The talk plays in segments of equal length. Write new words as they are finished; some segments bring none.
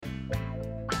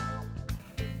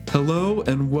Hello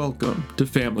and welcome to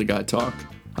Family Guy Talk.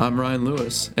 I'm Ryan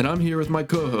Lewis, and I'm here with my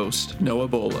co-host, Noah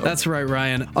Bolo. That's right,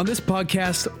 Ryan. On this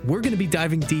podcast, we're going to be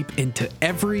diving deep into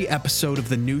every episode of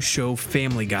the new show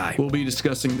Family Guy. We'll be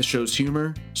discussing the show's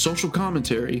humor, social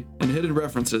commentary, and hidden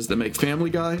references that make Family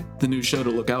Guy the new show to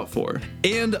look out for.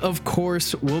 And, of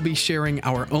course, we'll be sharing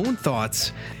our own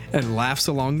thoughts and laughs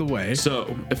along the way.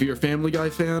 So, if you're a Family Guy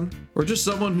fan, or just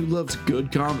someone who loves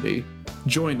good comedy,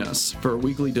 join us for a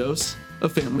weekly dose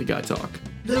of Family Guy Talk.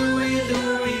 Louie,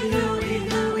 Louie, Louie,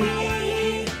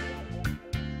 Louie.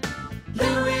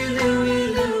 Louie, Louie,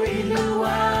 Louie,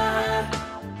 Louie.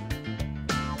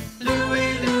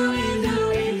 Louie, Louie,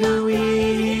 Louie,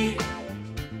 Louie.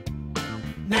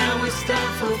 Now it's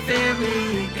time for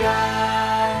Family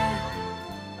Guy.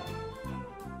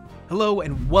 Hello,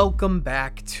 and welcome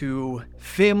back to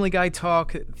Family Guy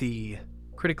Talk, the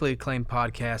critically acclaimed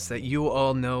podcast that you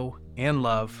all know and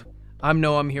love. I'm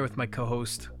Noah. I'm here with my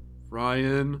co-host,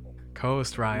 Ryan.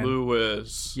 Co-host Ryan.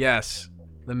 Lewis. Yes,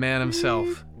 the man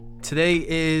himself. Today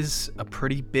is a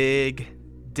pretty big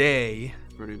day.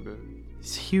 Pretty big.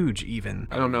 It's huge, even.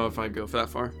 I don't know if I'd go that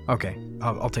far. Okay,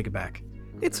 I'll take it back.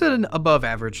 It's an above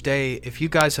average day. If you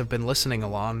guys have been listening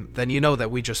along, then you know that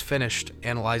we just finished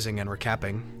analyzing and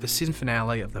recapping the season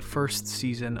finale of the first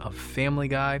season of Family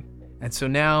Guy. And so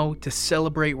now, to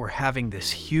celebrate, we're having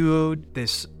this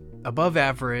above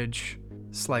average,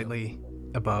 slightly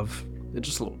above,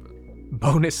 Just a little bit.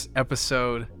 bonus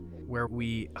episode where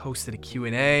we hosted a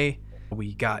Q&A.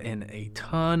 We got in a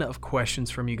ton of questions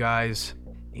from you guys,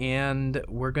 and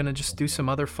we're going to just do some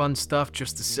other fun stuff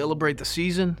just to celebrate the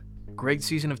season. Great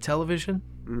season of television.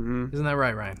 Mm-hmm. Isn't that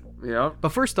right, Ryan? Yeah. But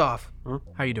first off, Huh?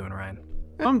 How you doing, Ryan?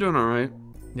 I'm doing all right.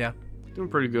 Yeah. Doing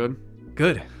pretty good.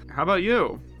 Good. How about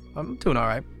you? I'm doing all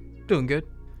right. Doing good.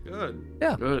 Good.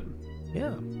 Yeah. Good.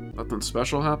 Yeah. Nothing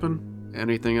special happened?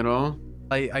 Anything at all?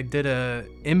 I did a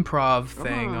improv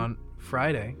thing Uh-huh. on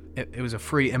Friday. It was a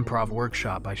free improv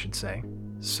workshop, I should say.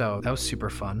 So that was super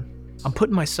fun. I'm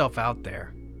putting myself out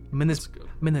there. I'm in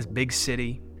this big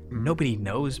city. Nobody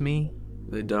knows me.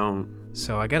 They don't.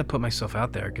 So I got to put myself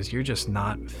out there because you're just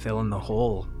not filling the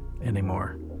hole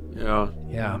anymore. Yeah.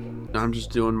 Yeah. I'm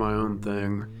just doing my own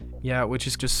thing. Yeah, which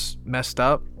is just messed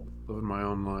up. Living my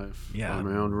own life. Yeah. By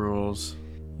my own rules.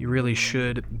 You really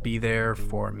should be there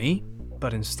for me,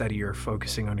 but instead you're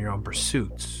focusing on your own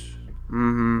pursuits,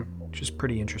 Mm-hmm. which is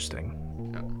pretty interesting.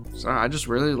 Yeah. So I just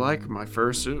really like my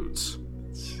fur suits.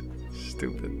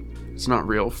 Stupid. It's not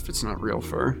real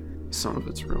fur. Some of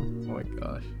it's real. Oh my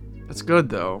gosh. It's good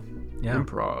though. Yeah.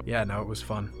 Improv. Yeah, no, it was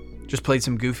fun. Just played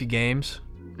some goofy games.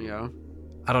 Yeah.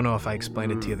 I don't know if I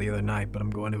explained it to you the other night, but I'm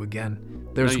going to again.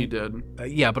 No, you did.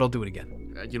 Yeah, but I'll do it again.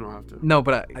 You don't have to. No,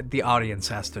 but the audience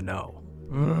has to know.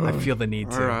 I feel the need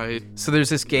to. All right. So there's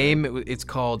this game. It's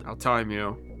called. I'll time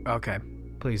you. Okay,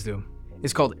 please do.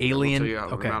 It's called Alien. I'll tell you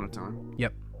out Okay. amount of time.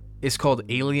 Yep. It's called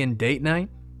Alien Date Night,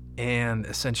 and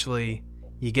essentially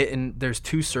you get in. There's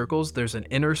two circles. There's an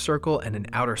inner circle and an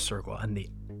outer circle, and the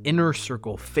inner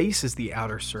circle faces the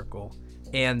outer circle,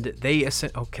 and they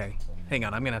okay. Hang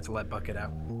on, I'm gonna have to let Bucket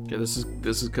out. Okay, this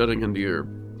is cutting into your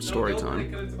story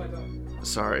time.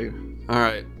 Sorry. All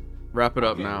right. Wrap it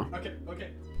up now.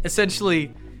 Okay.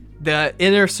 Essentially, the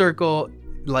inner circle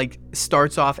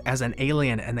starts off as an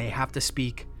alien, and they have to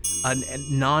speak a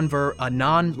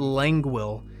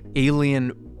non-lingual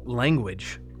alien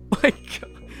language. My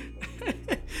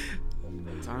God.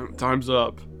 Time's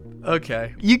up.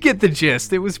 Okay, you get the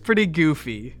gist. It was pretty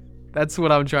goofy. That's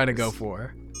what I'm trying to go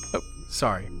for. Oh,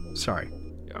 sorry.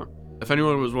 Yeah. If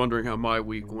anyone was wondering how my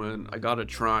week went, I got a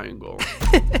triangle.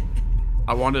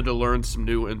 I wanted to learn some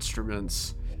new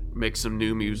instruments, make some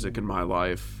new music in my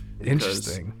life.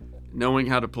 Interesting. Knowing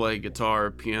how to play guitar,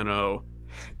 piano,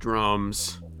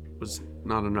 drums was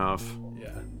not enough.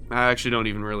 Yeah. I actually don't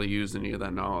even really use any of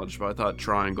that knowledge, but I thought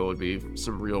triangle would be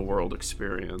some real world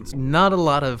experience. Not a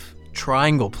lot of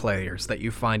triangle players that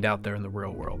you find out there in the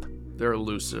real world. They're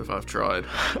elusive, I've tried.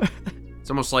 It's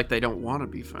almost like they don't want to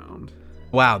be found.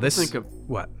 Wow, Think of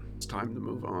what? it's time to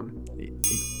move on.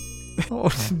 Oh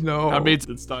no. That means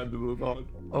it's time to move on.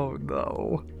 Oh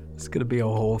no. It's gonna be a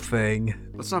whole thing.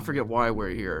 Let's not forget why we're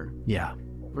here. Yeah.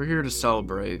 We're here to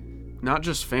celebrate not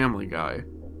just Family Guy,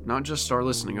 not just our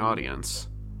listening audience,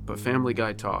 but Family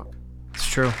Guy Talk. It's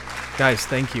true. Guys,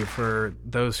 thank you for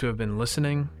those who have been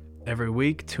listening every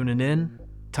week, tuning in,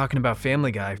 talking about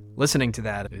Family Guy. Listening to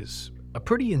that is a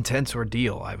pretty intense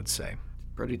ordeal, I would say.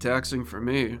 Pretty taxing for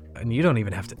me. And you don't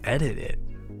even have to edit it.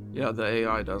 Yeah, the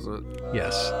AI does it.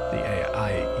 Yes, the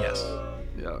AI, yes.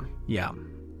 Yeah. Yeah.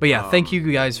 But yeah, thank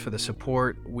you guys for the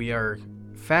support. We are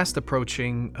fast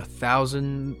approaching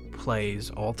 1,000 plays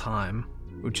all time.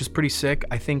 which is pretty sick.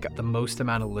 I think the most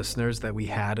amount of listeners that we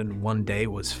had in one day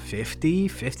was 50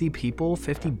 people,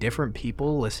 50 different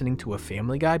people listening to a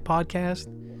Family Guy podcast.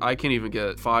 I can't even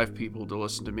get 5 people to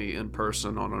listen to me in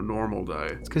person on a normal day.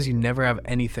 It's because you never have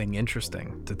anything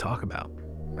interesting to talk about.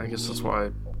 I guess that's why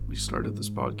we started this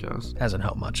podcast. Hasn't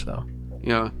helped much, though.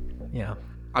 Yeah. Yeah.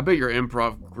 I bet your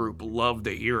improv group loved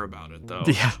to hear about it, though.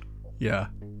 Yeah.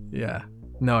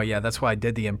 No, yeah, that's why I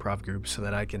did the improv group, so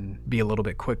that I can be a little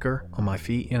bit quicker on my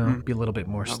feet, be a little bit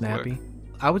more snappy. Quick?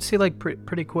 I would say like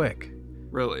pretty quick.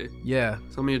 Really? Yeah.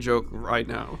 Tell me a joke right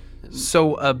now.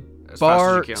 So a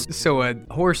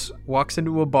horse walks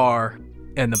into a bar,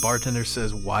 and the bartender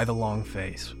says, "Why the long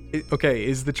face?" Okay,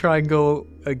 is the triangle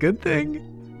a good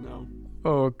thing? No.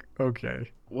 Oh,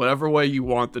 okay. Whatever way you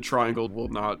want, the triangle will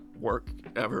not work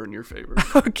ever in your favor.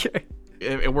 Okay.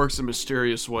 It works in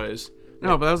mysterious ways.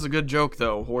 No, but that was a good joke,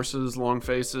 though. Horses, long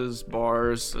faces,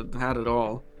 bars, it had it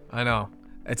all. I know.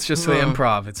 It's just the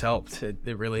improv. It's helped. It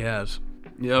really has.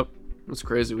 Yep. It's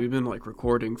crazy. We've been,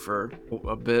 recording for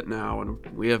a bit now, and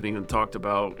we haven't even talked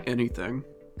about anything.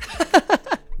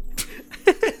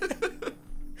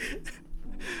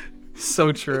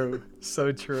 So true.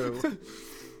 So true.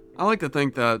 I like to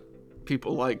think that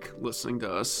people like listening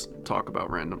to us talk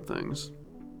about random things.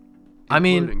 I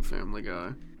mean, including Family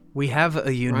Guy. We have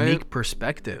a unique Right?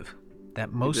 perspective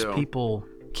that most people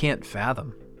can't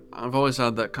fathom. I've always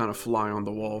had that kind of fly on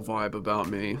the wall vibe about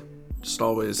me. Just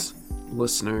always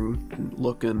listening and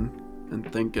looking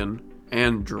and thinking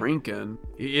and drinking.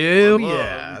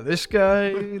 Yeah. This guy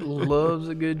loves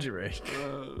a good drink.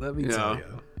 Let me tell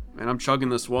you. And I'm chugging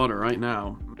this water right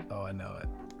now. Oh, I know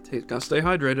it. Gotta stay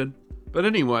hydrated. But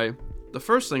anyway, the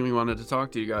first thing we wanted to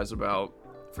talk to you guys about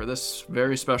for this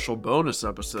very special bonus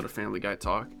episode of Family Guy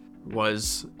Talk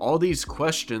was all these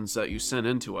questions that you sent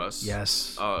in to us.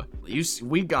 Yes.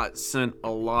 We got sent a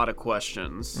lot of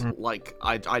questions.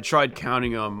 I tried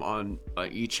counting them on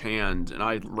each hand, and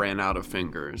I ran out of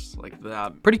fingers. Like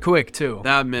that. Pretty quick, too.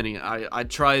 That many. I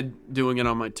tried doing it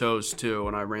on my toes, too,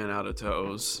 and I ran out of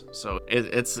toes. So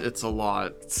it's a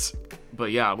lot.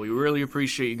 But yeah, we really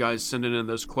appreciate you guys sending in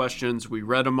those questions. We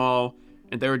read them all,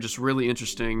 and they were just really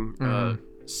interesting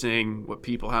seeing what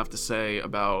people have to say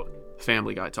about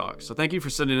Family Guy Talk. So thank you for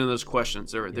sending in those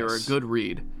questions. They're a good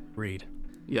read.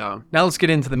 Yeah. Now let's get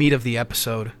into the meat of the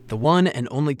episode, the one and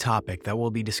only topic that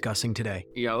we'll be discussing today.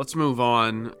 Yeah, let's move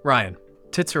on. Ryan,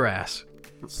 tits or ass?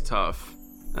 That's tough.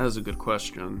 That is a good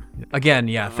question. Again,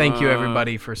 yeah, thank you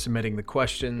everybody for submitting the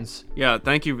questions. Yeah,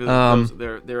 thank you for those.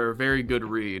 They're a very good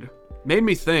read. Made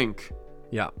me think.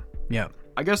 Yeah.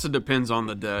 I guess it depends on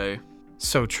the day.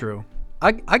 So true.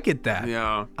 I get that.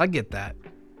 Yeah. I get that.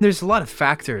 There's a lot of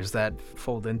factors that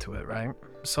fold into it, right?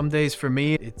 Some days for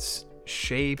me, it's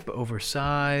shape over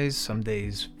size. Some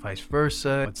days, vice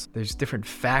versa. There's different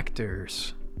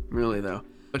factors. Really, though.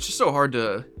 It's just so hard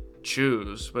to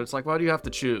choose. But it's like, why do you have to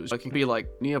choose? Like, it can be like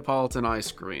Neapolitan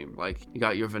ice cream. Like, you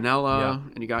got your vanilla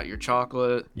and you got your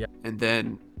chocolate. Yeah. And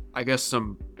then I guess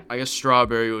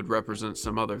strawberry would represent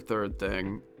some other third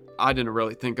thing. I didn't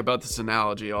really think about this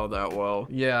analogy all that well.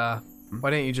 Yeah. Why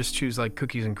didn't you just choose like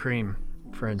cookies and cream,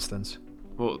 for instance?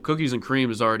 Well, cookies and cream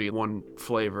is already one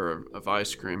flavor of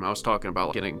ice cream. I was talking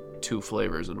about getting 2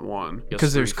 flavors in one.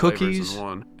 Because there's cookies, in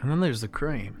one. And then there's the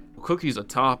cream. Cookie's a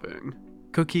topping.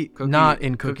 Not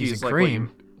in cookies and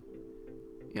cream.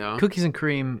 Yeah. Cookies and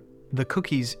cream, the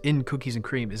cookies in cookies and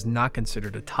cream is not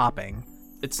considered a topping.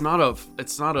 It's not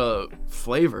a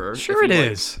flavor. Sure it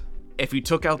is. If you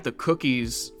took out the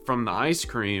cookies from the ice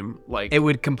cream, it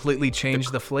would completely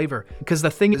change the flavor. Because the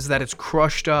thing is that it's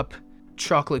crushed up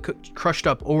chocolate, crushed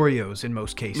up Oreos in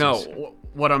most cases. No,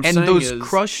 what I'm and saying those is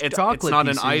crushed it's chocolate not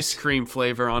pieces, an ice cream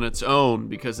flavor on its own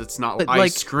because it's not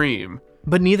ice cream.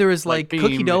 But neither is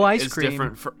cookie dough ice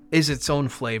cream is its own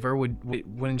flavor.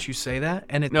 Wouldn't you say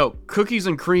that? No, cookies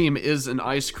and cream is an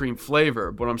ice cream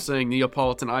flavor. But I'm saying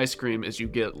Neapolitan ice cream is you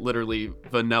get literally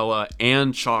vanilla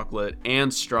and chocolate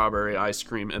and strawberry ice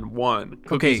cream in one.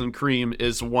 Cookies and cream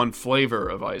is one flavor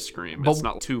of ice cream. It's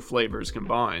not 2 flavors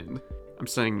combined. I'm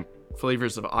saying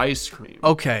flavors of ice cream.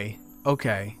 Okay.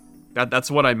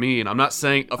 That's what I mean. I'm not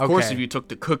saying, of course, if you took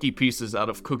the cookie pieces out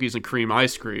of cookies and cream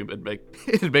ice cream, it'd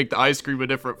make the ice cream a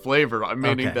different flavor. I'm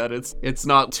meaning that it's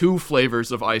not 2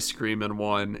 flavors of ice cream in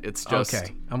one. It's just...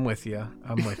 Okay, I'm with you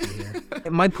here.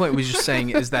 My point was just saying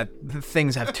is that the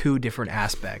things have 2 different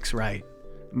aspects, right?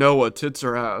 Noah, tits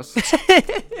or ass?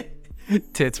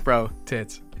 Tits, bro.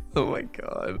 Tits. Oh my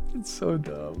god. It's so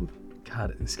dumb.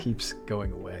 God, this keeps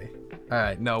going away. All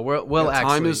right, no, we'll actually...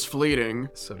 Time is fleeting.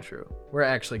 So true. We're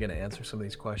actually going to answer some of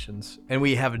these questions. And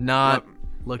we have not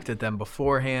looked at them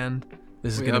beforehand.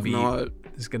 This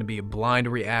is gonna be a blind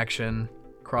reaction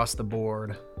across the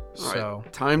board. So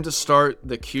time to start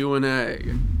the Q&A.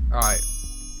 All right.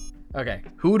 Okay.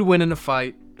 Who would win in a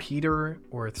fight, Peter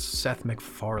or Seth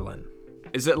MacFarlane?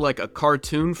 Is it like a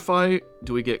cartoon fight?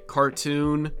 Do we get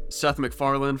cartoon Seth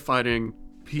MacFarlane fighting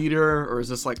Peter, or is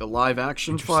this like a live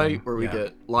action fight where we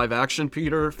get live action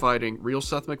Peter fighting real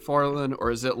Seth MacFarlane,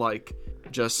 or is it like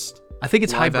just I think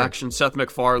it's live hybrid. action Seth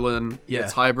MacFarlane? Yeah.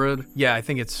 It's hybrid. Yeah, I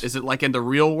think it's. Is it like in the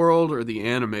real world or the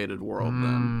animated world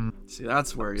then? See,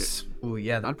 that's where Ooh,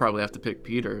 yeah. I'd probably have to pick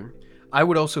Peter. I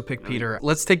would also pick Peter.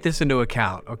 Let's take this into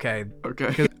account, okay? Okay.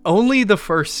 Because only the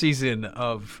first season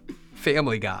of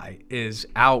Family Guy is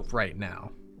out right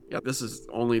now. Yeah, this is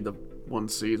only the one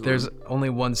season. There's only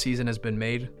one season has been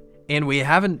made, and we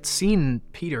haven't seen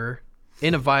Peter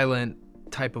in a violent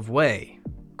type of way,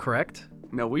 correct?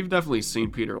 No, we've definitely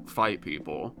seen Peter fight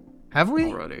people. Have we?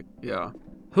 Already. Yeah.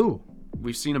 Who?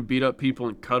 We've seen him beat up people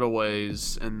in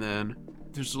cutaways, and then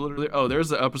there's there's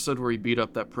the episode where he beat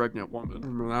up that pregnant woman.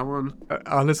 Remember that one?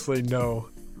 Honestly, no.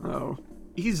 Oh.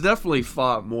 He's definitely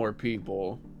fought more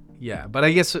people. Yeah, but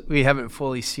I guess we haven't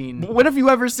fully seen. When have you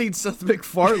ever seen Seth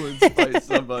MacFarlane fight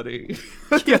somebody?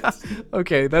 Yeah.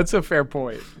 Okay, that's a fair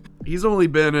point. He's only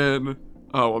been in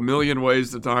A Million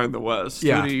Ways to Die in the West.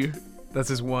 Yeah. That's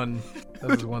his one.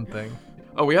 That's his one thing.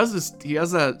 Oh, he has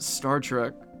that Star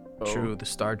Trek. True, the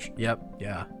Star. Yep.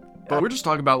 Yeah. But we're just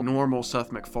talking about normal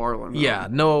Seth MacFarlane. Yeah.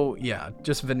 No. Yeah.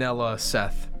 Just vanilla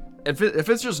Seth. If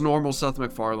it's just normal Seth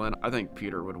MacFarlane, I think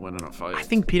Peter would win in a fight. I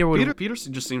think Peter would. Peter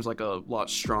just seems like a lot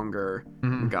stronger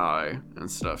guy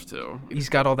and stuff too. He's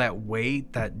got all that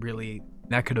weight that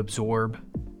could absorb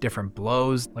different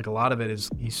blows. Like a lot of it is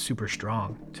he's super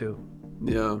strong too.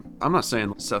 Yeah, I'm not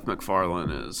saying Seth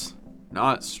MacFarlane is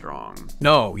not strong.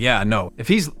 No, yeah, no.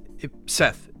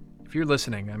 Seth, if you're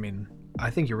listening, I mean,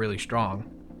 I think you're really strong.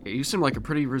 Yeah, you seem like a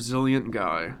pretty resilient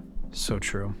guy. So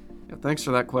true. Yeah, thanks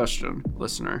for that question,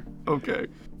 listener. Okay.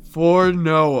 For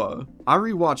Noah, I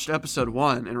rewatched episode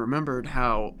 1 and remembered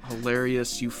how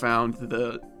hilarious you found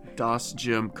the Das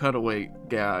Gym cutaway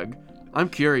gag. I'm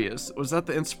curious, was that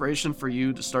the inspiration for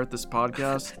you to start this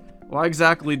podcast? Why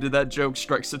exactly did that joke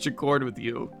strike such a chord with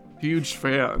you? Huge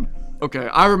fan. Okay,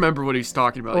 I remember what he's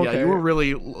talking about. Okay. Yeah,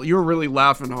 you were really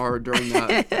laughing hard during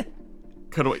that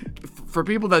cutaway. For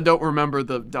people that don't remember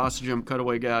the Das Gym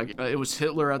cutaway gag, it was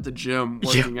Hitler at the gym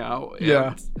working out.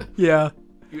 Yeah.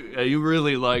 You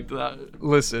really liked that.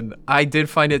 Listen, I did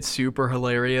find it super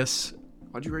hilarious.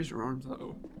 Why'd you raise your arms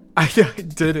though? I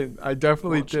didn't. I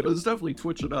definitely didn't. It was definitely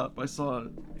twitching up. I saw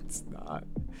it. It's not.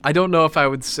 I don't know if I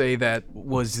would say that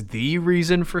was the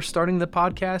reason for starting the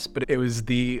podcast, but it was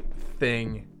the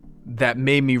thing that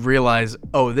made me realize,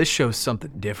 oh, this show's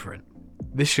something different.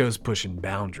 This show's pushing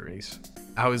boundaries.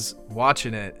 I was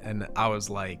watching it and I was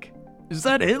like, is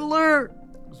that Hitler?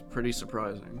 It was pretty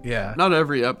surprising. Yeah. Not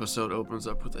every episode opens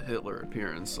up with a Hitler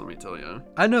appearance, let me tell you.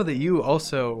 I know that you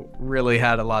also really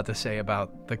had a lot to say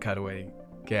about the cutaway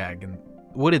gag. And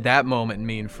what did that moment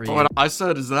mean for you? What I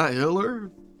said, is that Hitler?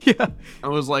 Yeah. I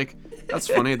was like, that's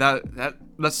funny. that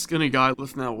skinny guy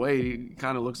lifting that weight, he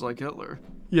kind of looks like Hitler.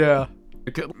 Yeah.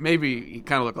 Maybe he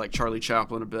kind of looked like Charlie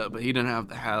Chaplin a bit, but he didn't have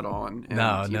the hat on.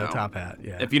 And, no top hat.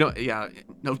 Yeah. If you don't,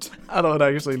 no. I don't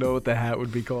actually know what the hat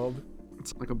would be called.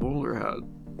 It's like a bowler hat.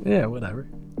 Yeah, whatever.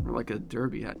 Or like a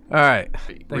derby hat. All right.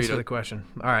 Read Thanks for it. the question.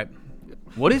 All right.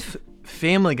 What if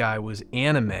Family Guy was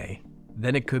anime?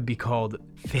 Then it could be called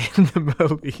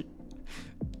Family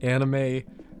Anime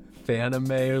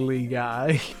Family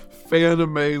Guy.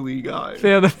 Family Guy.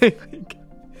 Family Guy.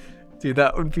 Dude,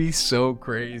 that would be so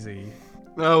crazy.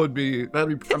 That'd be.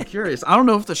 I'm curious. I don't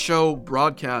know if the show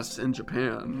broadcasts in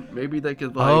Japan. Maybe they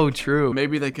could True.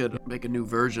 Maybe they could make a new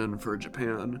version for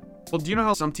Japan. Well, do you know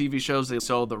how some TV shows they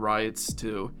sell the rights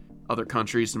to other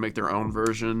countries to make their own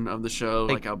version of the show,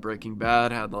 like how Breaking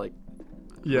Bad had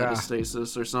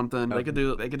metastasis or something. They could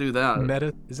do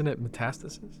that. Isn't it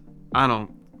metastasis? I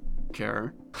don't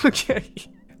care. Okay.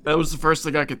 That was the first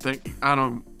thing I could think. I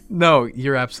don't. No,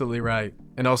 you're absolutely right.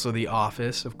 And also The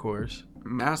Office, of course.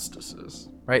 Metastasis.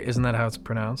 Right? Isn't that how it's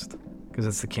pronounced? Because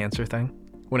it's the cancer thing.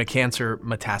 When a cancer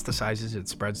metastasizes, it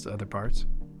spreads to other parts.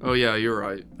 Oh yeah, you're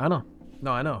right. I know.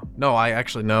 No, I know. No, I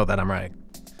actually know that I'm right.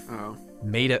 Oh.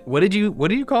 What did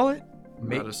you call it?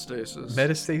 Metastasis.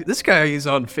 Metastasis. This guy is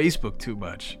on Facebook too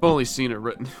much. I've only seen it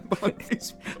written on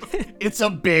Facebook. It's a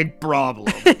big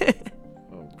problem.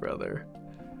 Oh, brother.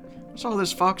 What's all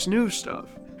this Fox News stuff?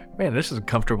 Man, this is a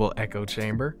comfortable echo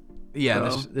chamber. Yeah,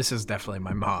 Oh. this is definitely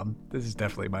my mom. This is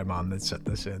definitely my mom that set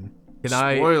this in.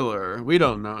 Spoiler. We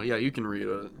don't know. Yeah, you can read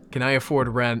it. Can I afford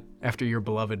rent after your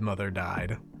beloved mother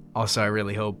died? Also, I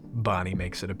really hope Bonnie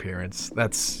makes an appearance.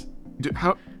 Dude,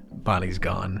 how? Bonnie's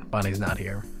gone. Bonnie's not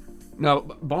here. No,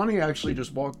 Bonnie actually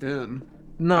just walked in.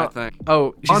 No. I think.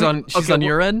 Oh, she's on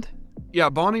your end? Yeah,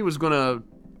 Bonnie was gonna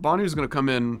come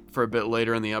in for a bit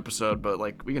later in the episode, but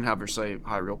like we can have her say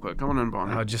hi real quick. Come on in,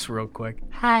 Bonnie. Oh, just real quick.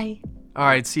 Hi. All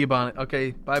right, see you, Bonnie.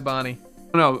 Okay, bye, Bonnie.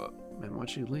 No, man, why'd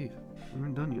she leave? We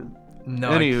weren't done yet.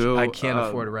 No, Anywho, I can't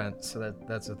afford rent, so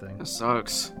that's the thing. That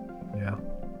sucks. Yeah.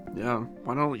 Yeah.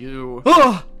 Why don't you?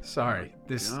 Oh, sorry.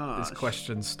 This Gosh.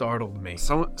 question startled me.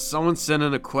 Someone sent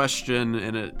in a question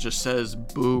and it just says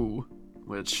 "boo,"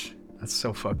 which That's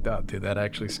so fucked up, dude. That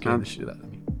actually scared the shit out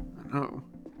of me. I know.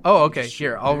 Oh, okay.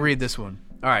 Here, I'll read this one.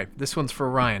 All right, this one's for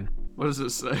Ryan. What does it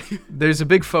say? There's a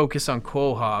big focus on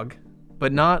Quahog,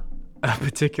 but not a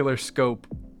particular scope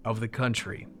of the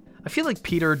country. I feel like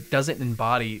Peter doesn't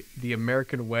embody the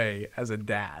American way as a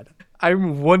dad.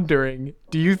 I'm wondering,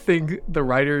 do you think the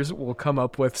writers will come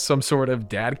up with some sort of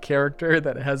dad character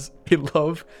that has a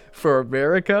love for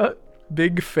America?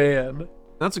 Big fan.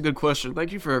 That's a good question.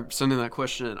 Thank you for sending that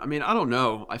question in. I mean, I don't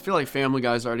know. I feel like Family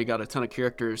Guy's already got a ton of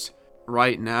characters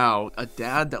right now. A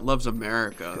dad that loves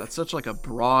America. That's such like a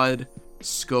broad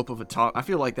scope of a talk. I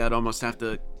feel like that almost have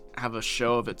to have a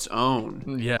show of its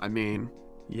own. Yeah. I mean,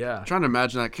 Yeah. I'm trying to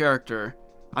imagine that character.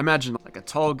 I imagine like a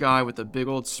tall guy with a big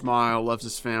old smile, loves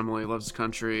his family, loves his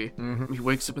country. Mm-hmm. He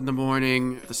wakes up in the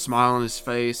morning, the smile on his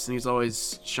face, and he's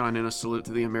always shining a salute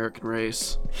to the American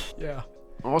race. Yeah.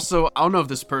 Also, I don't know if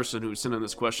this person who sent in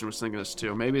this question was thinking this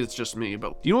too. Maybe it's just me,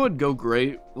 but do you know what would go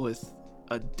great with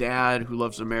a dad who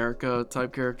loves America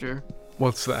type character?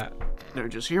 What's that? No,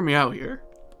 just hear me out here.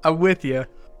 I'm with you.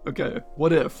 Okay,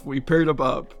 what if we paired him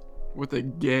up with a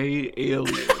gay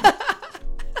alien?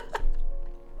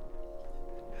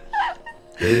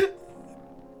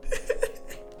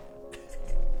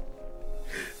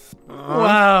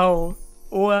 Wow.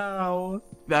 Wow.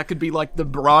 That could be like the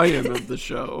Brian of the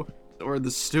show, or the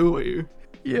Stewie.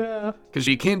 Yeah. Because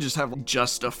you can't just have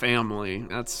just a family.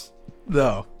 That's...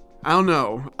 No. I don't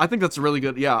know. I think that's really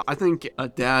good. Yeah, I think a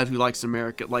dad who likes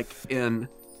America, like in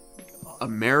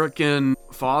American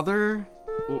Father,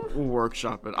 we'll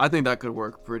workshop it. I think that could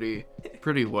work pretty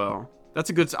well.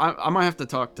 That's a good... I might have to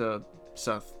talk to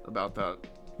Seth about that.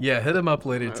 Yeah, hit him up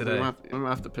later today. I'm gonna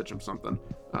have to pitch him something.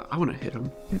 I want to hit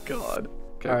him. God.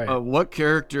 Okay. All right. What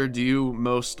character do you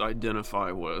most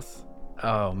identify with?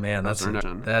 Oh man, That's our next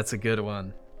one. that's a good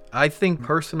one. I think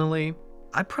personally,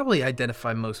 I probably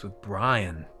identify most with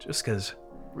Brian, just because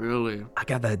Really? I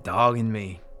got that dog in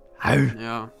me.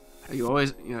 Yeah. You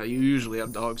usually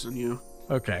have dogs in you.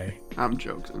 Okay. I'm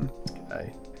joking.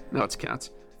 I, No, it's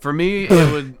cats. For me,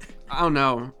 it would... I don't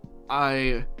know.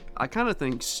 I kind of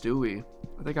think Stewie.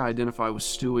 I think I identify with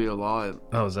Stewie a lot.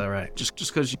 oh, is that right? Just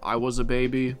because I was a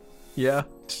baby. Yeah,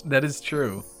 that is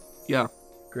true. Yeah.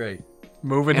 Great.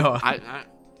 Moving And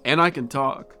on. I can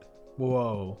talk.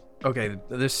 Whoa. Okay,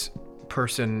 this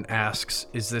person asks,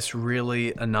 is this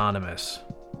really anonymous?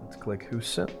 Let's click who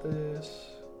sent this.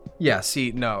 Yeah,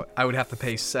 see, no, I would have to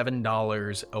pay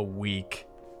 $7 a week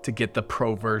to get the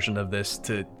pro version of this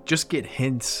to just get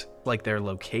hints like their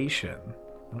location.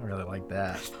 I don't really like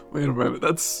that. Wait a minute.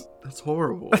 That's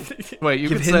horrible. Wait, you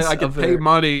Give could say hints I could of pay their-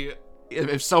 money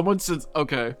if someone sends...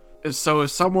 Okay. If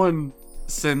someone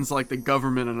sends like the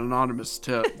government an anonymous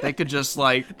tip, they could just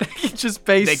like... They could just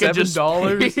pay They could just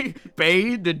 $7?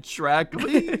 pay to track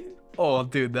me. Oh,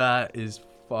 dude, that is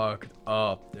fucked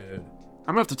up, dude. I'm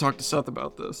gonna have to talk to Seth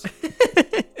about this.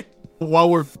 While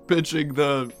we're pitching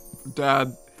the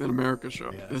Dad in America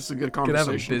show. Yeah. This is a good Could have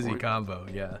conversation. a busy point. combo,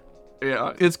 yeah.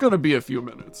 Yeah, it's gonna be a few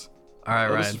minutes. All right,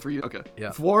 Oh, this Ryan. is for you. Okay.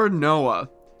 Yeah. For Noah,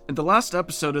 in the last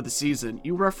episode of the season,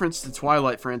 you referenced the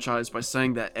Twilight franchise by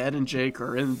saying that Ed and Jake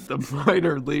are in the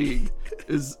minor league.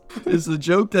 Is the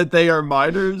joke that they are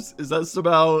minors? Is that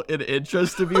somehow an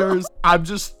interest of yours? I'm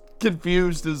just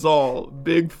confused as all.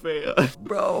 Big fan.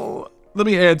 Bro. Let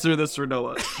me answer this for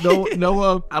Noah. No,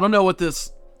 Noah, I don't know what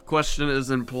this question is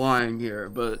implying here,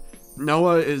 but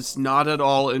Noah is not at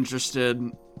all interested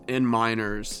in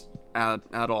minors at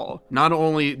all. Not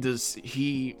only does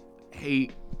he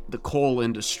hate the coal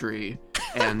industry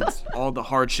and all the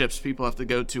hardships people have to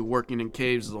go to working in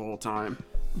caves the whole time,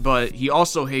 but he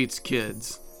also hates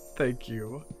kids. Thank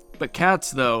you. But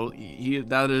cats, though,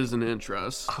 that is an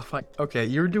interest. Oh, fine. Okay,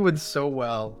 you're doing so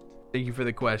well. Thank you for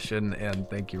the question, and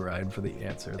thank you, Ryan, for the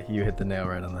answer. You hit the nail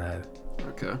right on the head.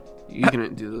 Okay, you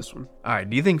can do this one. All right,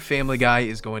 do you think Family Guy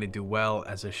is going to do well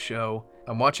as a show?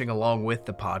 I'm watching along with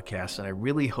the podcast, and I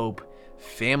really hope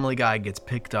Family Guy gets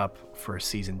picked up for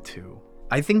season 2.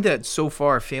 I think that so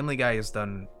far, Family Guy has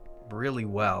done really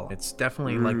well. It's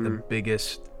definitely like the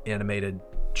biggest animated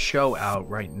show out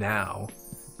right now.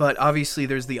 But obviously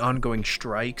there's the ongoing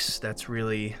strikes that's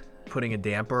really putting a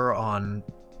damper on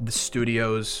the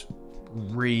studio's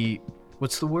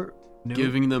what's the word?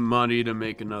 Giving them money to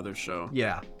make another show.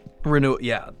 Yeah.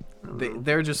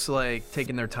 They're just like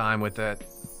taking their time with it.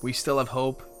 We still have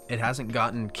hope. It hasn't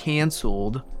gotten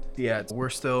canceled yet.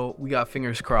 We got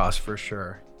fingers crossed for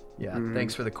sure. Yeah,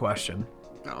 Thanks for the question.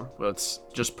 No, let's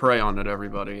just pray on it,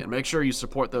 everybody. And make sure you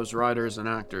support those writers and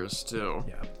actors, too.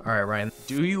 Yeah. All right, Ryan.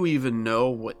 Do you even know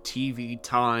what TV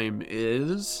time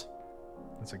is?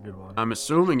 That's a good one. I'm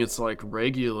assuming it's like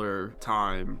regular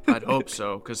time. I'd hope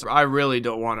so, because I really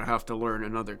don't want to have to learn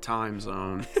another time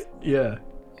zone. Yeah.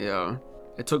 Yeah.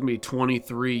 It took me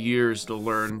 23 years to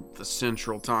learn the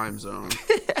central time zone.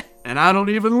 And I don't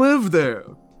even live there.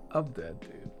 I'm dead,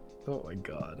 dude. Oh, my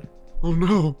God. Oh,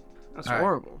 no. That's All right.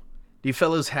 horrible. Do you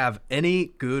fellas have any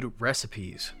good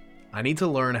recipes? I need to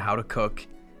learn how to cook.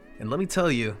 And let me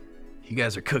tell you, you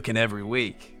guys are cooking every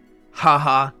week.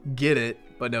 Haha, get it.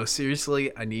 But no,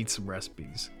 seriously, I need some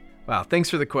recipes. Wow, thanks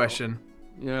for the question.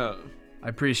 Yeah. I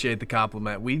appreciate the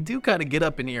compliment. We do kind of get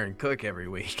up in here and cook every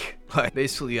week. Like,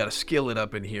 basically, you got a skillet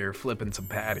up in here flipping some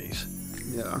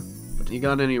patties. Yeah. But you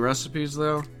got any recipes,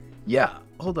 though? Yeah.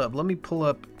 Hold up, let me pull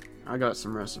up. I got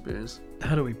some recipes.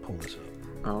 How do we pull this up?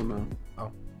 I don't know.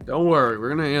 Oh. Don't worry, we're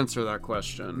gonna answer that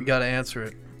question. We gotta answer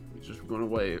it. We're just gonna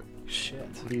wait. Shit.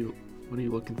 What are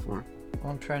you looking for?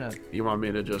 Well, I'm trying to... You want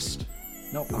me to just...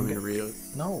 No, Want me to read it?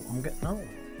 No, no.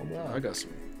 Hold on. I got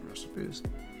some recipes.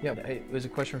 Yeah, but hey, it was a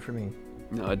question for me.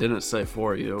 No, I didn't say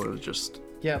for you. It was just...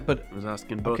 Yeah, but... I was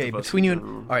asking both okay, of us. between you and...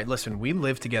 general. All right, listen, we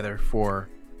lived together for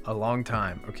a long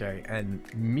time, okay?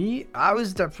 And I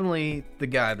was definitely the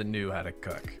guy that knew how to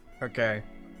cook, okay?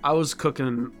 I was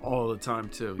cooking all the time,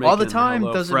 too. All the Making time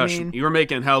Hello doesn't Fresh. mean- You were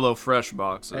making HelloFresh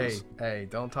boxes. Hey,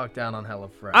 don't talk down on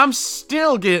HelloFresh. I'm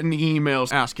still getting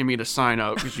emails asking me to sign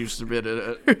up because you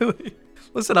submitted it. Really?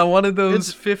 Listen, I wanted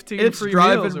those 15 free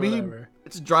meals or whatever.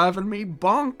 It's driving me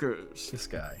bonkers. This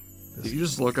guy. Did you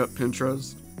just look up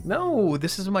Pinterest? No,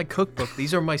 this is my cookbook.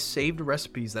 These are my saved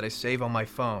recipes that I save on my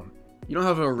phone. You don't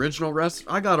have an original recipe?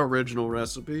 I got original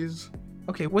recipes.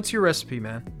 Okay, what's your recipe,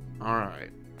 man? All right.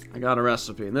 I got a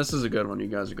recipe, and this is a good one. You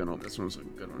guys are gonna. This one's a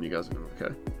good one. You guys are gonna.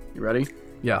 Okay. You ready?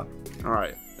 Yeah. All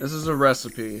right. This is a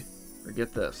recipe.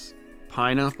 Get this: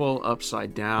 pineapple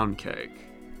upside down cake.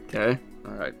 Okay.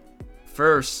 All right.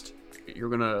 First, you're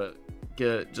gonna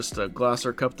get just a glass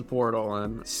or cup to pour it all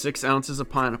in. 6 ounces of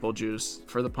pineapple juice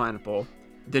for the pineapple.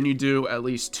 Then you do at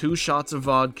least 2 shots of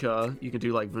vodka. You can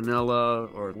do like vanilla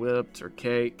or whipped or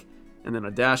cake, and then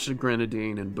a dash of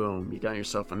grenadine, and boom, you got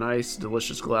yourself a nice,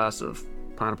 delicious glass of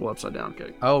pineapple upside down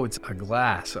cake. Oh, it's a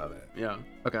glass of it. Yeah.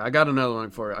 Okay, I got another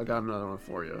one for you.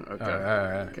 Okay. All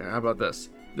right. Okay, how about this?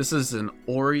 This is an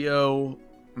Oreo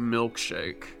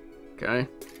milkshake. Okay?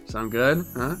 Sound good?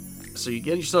 Huh? So you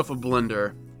get yourself a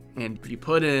blender, and you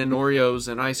put in Oreos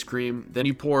and ice cream. Then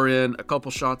you pour in a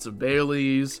couple shots of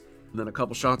Bailey's, then a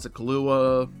couple shots of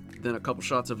Kahlua, then a couple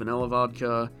shots of vanilla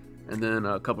vodka, and then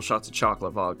a couple shots of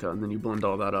chocolate vodka. And then you blend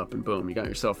all that up, and boom, you got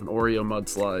yourself an Oreo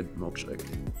mudslide milkshake.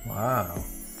 Wow.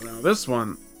 Now this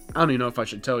one, I don't even know if I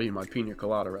should tell you my pina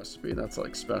colada recipe. That's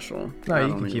like special. No, I you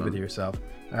don't can keep even- it to yourself.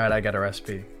 All right, I got a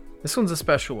recipe. This one's a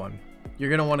special one. You're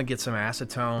going to want to get some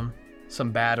acetone,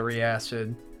 some battery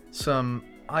acid, some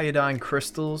iodine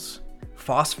crystals,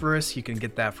 phosphorus. You can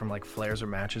get that from like flares or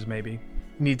matches maybe. You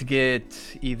need to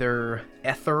get either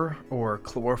ether or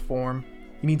chloroform.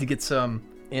 You need to get some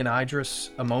anhydrous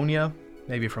ammonia,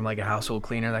 maybe from like a household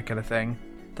cleaner, that kind of thing.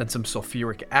 Then some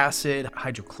sulfuric acid,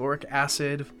 hydrochloric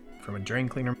acid from a drain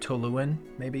cleaner, toluene,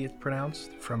 maybe it's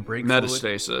pronounced, from brake fluid.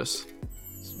 Metastasis.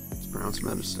 It's pronounced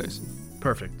metastasis.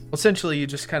 Perfect. Essentially, you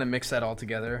just kind of mix that all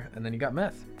together, and then you got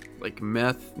meth. Like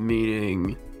meth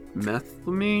meaning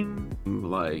methylamine?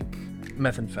 Like,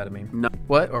 Methamphetamine. No.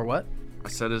 What or what? I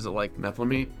said, is it like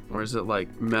methylamine? Or is it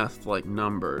like meth, like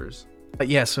numbers?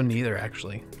 Yeah, so neither,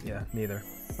 actually. Yeah, neither.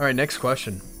 All right, next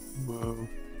question. Whoa.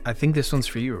 I think this one's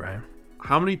for you, Ryan.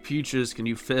 How many peaches can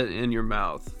you fit in your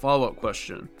mouth? Follow-up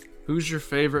question. Who's your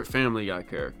favorite Family Guy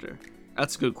character?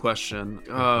 That's a good question.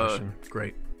 Good question.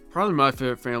 Great. Probably my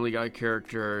favorite Family Guy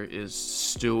character is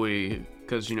Stewie,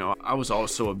 because, you know, I was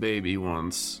also a baby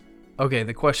once. Okay,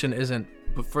 the question isn't...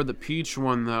 But for the peach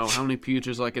one, though, how many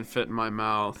peaches I can fit in my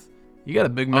mouth? You got a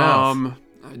big mouth.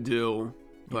 I do.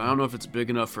 But I don't know if it's big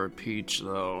enough for a peach,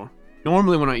 though.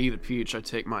 Normally when I eat a peach, I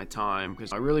take my time,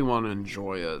 because I really want to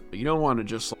enjoy it. You don't want to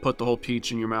just put the whole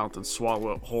peach in your mouth and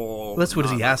swallow it whole. That's what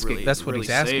he's not asking. really- That's what really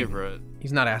he's asking. savor it.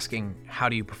 He's not asking, how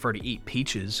do you prefer to eat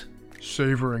peaches?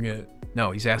 Savoring it.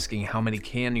 No, he's asking, how many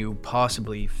can you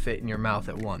possibly fit in your mouth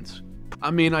at once?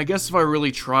 I mean, I guess if I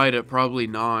really tried it, probably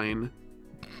 9.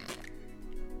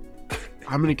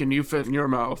 How many can you fit in your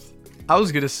mouth? I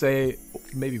was gonna say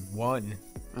maybe 1.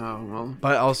 Oh, well.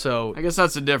 But also, I guess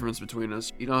that's the difference between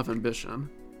us. You don't have ambition.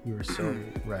 you were so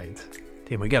right.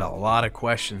 Damn, we got a lot of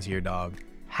questions here, dog.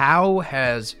 How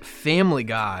has Family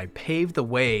Guy paved the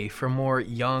way for more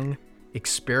young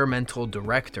experimental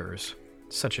directors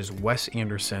such as Wes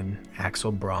Anderson,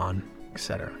 Axel Braun,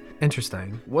 etc.?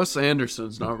 Interesting. Wes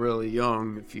Anderson's not really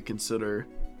young if you consider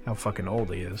How fucking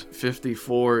old he is.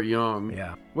 54 young.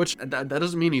 Yeah. Which, that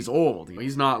doesn't mean he's old.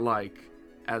 He's not, like,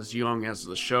 as young as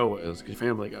the show is. 'Cause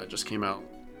Family Guy just came out,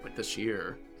 like, this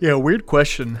year. Yeah, weird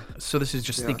question. So this is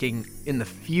just Yeah. thinking in the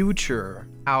future,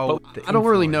 how the I don't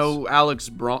really influence-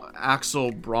 know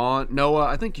Axel Braun. Noah,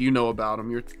 I think you know about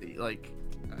him. You're, like...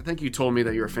 I think you told me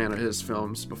that you're a fan of his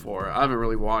films before. I haven't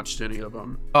really watched any of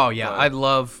them. Oh, yeah, but- I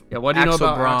love Yeah, what do you Axel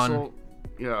know about Braun. Axel?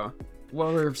 Yeah.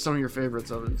 What are some of your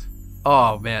favorites of his?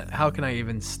 Oh, man, how can I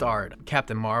even start?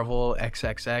 Captain Marvel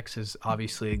XXX is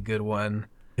obviously a good one.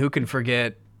 Who can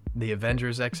forget the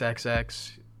Avengers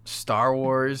XXX? Star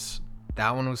Wars,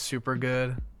 that one was super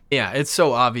good. Yeah, it's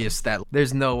so obvious that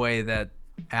there's no way that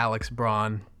Alex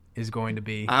Braun is going to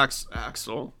be...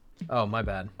 Axel. Oh, my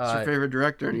bad. He's your favorite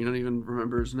director, and you don't even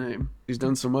remember his name. He's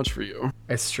done so much for you.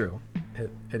 It's true.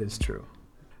 It is true.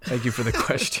 Thank you for the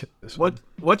question.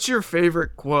 What's your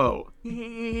favorite quote? You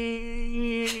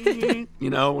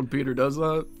know, when Peter does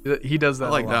that? He does that I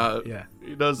like a lot. that. Yeah.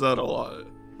 He does that a lot.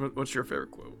 What's your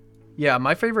favorite quote? Yeah,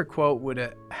 my favorite quote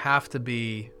would have to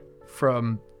be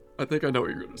from... I think I know what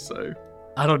you're going to say.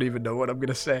 I don't even know what I'm going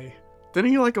to say.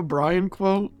 Didn't he like a Brian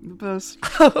quote? The best.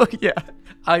 Oh, yeah.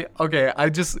 I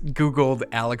just Googled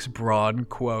Alex Braun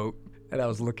quote, and I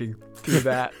was looking through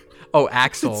that. Oh,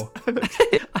 Axel.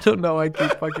 I don't know. I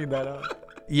keep fucking that up.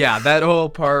 Yeah, that whole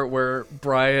part where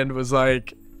Brian was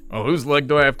like, oh, whose leg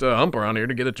do I have to hump around here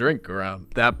to get a drink around?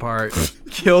 That part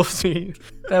kills me.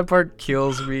 That part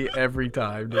kills me every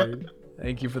time, dude.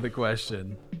 Thank you for the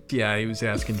question. Yeah, he was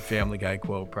asking Family Guy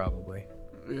quote, probably.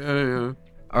 Yeah.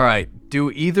 All right.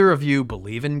 Do either of you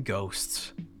believe in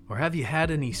ghosts? Or have you had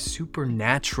any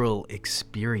supernatural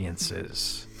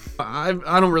experiences? I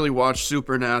don't really watch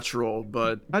Supernatural,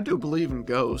 but I do believe in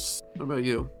ghosts. What about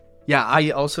you? Yeah, I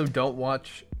also don't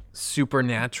watch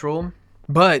Supernatural.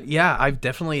 But yeah, I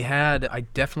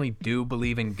definitely do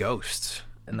believe in ghosts.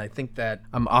 And I think that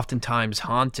I'm oftentimes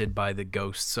haunted by the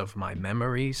ghosts of my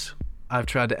memories. I've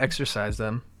tried to exorcise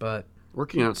them, but...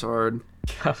 Working out's hard.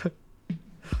 I was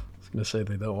going to say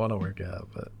they don't want to work out,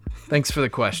 but... Thanks for the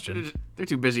question. They're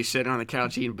too busy sitting on the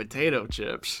couch eating potato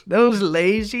chips. Those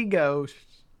lazy ghosts.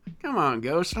 Come on,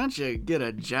 ghost. Why don't you get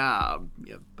a job,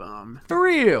 you bum? For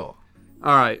real.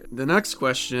 All right. The next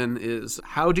question is,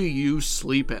 how do you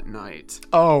sleep at night?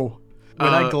 Oh,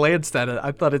 when I glanced at it,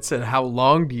 I thought it said, how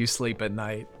long do you sleep at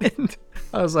night? And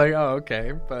I was like, oh,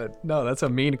 okay. But no, that's a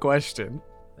mean question.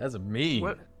 That's a mean.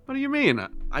 What do you mean?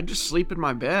 I just sleep in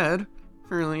my bed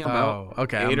for really about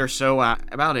okay. 8 or so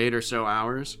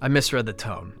hours. I misread the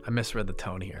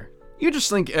tone here. You just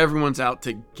think everyone's out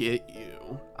to get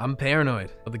you. I'm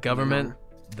paranoid. The government,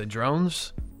 the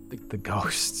drones, the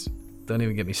ghosts. Don't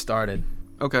even get me started.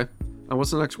 Okay.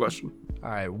 What's the next question? All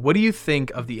right. What do you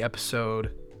think of the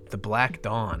episode The Black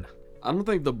Dawn? I don't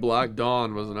think The Black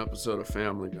Dawn was an episode of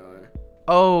Family Guy.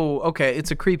 Oh, okay. It's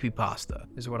a creepypasta,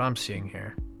 is what I'm seeing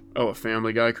here. Oh, a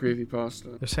Family Guy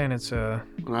creepypasta? They're saying it's a...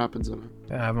 What happens in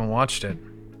it? I haven't watched it.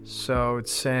 So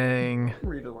it's saying...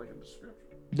 Read it like a description.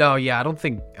 No, yeah, I don't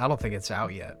think it's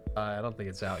out yet. I don't think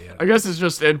it's out yet. I guess it's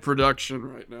just in production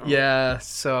right now. Yeah,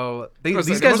 so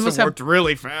These guys must have worked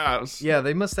really fast. Yeah,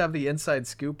 they must have the inside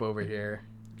scoop over here.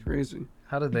 Crazy.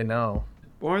 How did they know?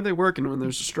 Why are they working when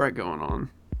there's a strike going on?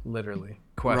 Literally.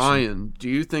 Question. Ryan, do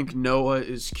you think Noah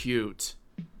is cute?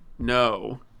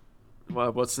 No.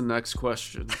 Well, what's the next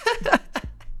question?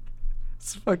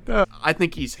 It's fucked up. I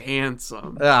think he's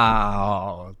handsome.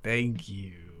 Oh, thank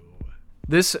you.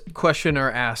 This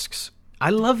questioner asks, I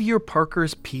love your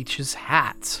Parker's Peaches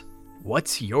hat.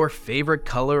 What's your favorite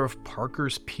color of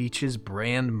Parker's Peaches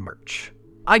brand merch?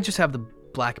 I just have the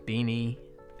black beanie.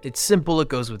 It's simple. It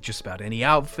goes with just about any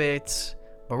outfit.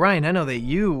 But Ryan, I know that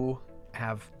you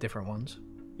have different ones.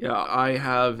 Yeah, I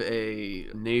have a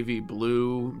navy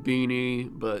blue beanie,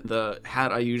 but the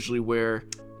hat I usually wear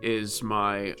is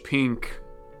my pink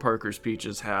Parker's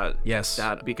Peaches hat. Yes.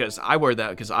 Because I wear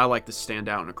that because I like to stand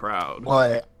out in a crowd.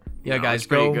 What? Yeah, You know, guys, it's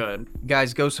pretty good.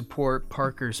 Guys, go support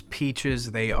Parker's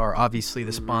Peaches. They are obviously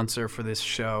the sponsor for this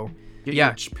show. Get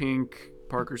Yeah. your pink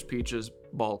Parker's Peaches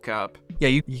ball cap. Yeah,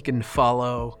 you can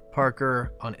follow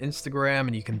Parker on Instagram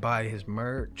and you can buy his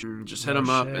merch. Just hit him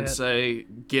up and say,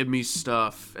 give me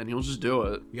stuff, and he'll just do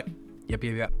it.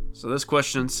 Yep. So this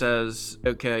question says,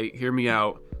 okay, hear me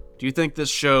out. Do you think this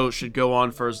show should go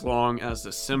on for as long as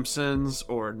The Simpsons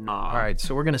or not? All right,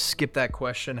 so we're going to skip that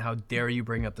question. How dare you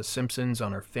bring up The Simpsons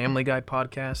on our Family Guy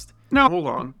podcast? No, hold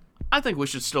on. I think we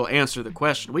should still answer the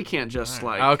question. We can't just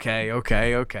Okay.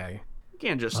 We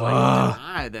can't just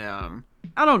deny them.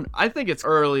 I think it's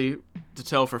early to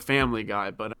tell for Family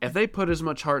Guy, but if they put as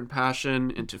much heart and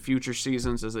passion into future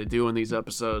seasons as they do in these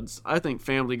episodes, I think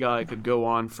Family Guy could go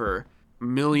on for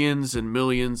millions and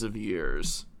millions of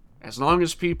years. As long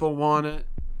as people want it,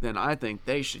 then I think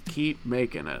they should keep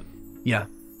making it. Yeah,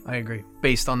 I agree.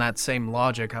 Based on that same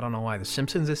logic, I don't know why The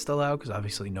Simpsons is still out, because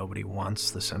obviously nobody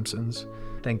wants The Simpsons.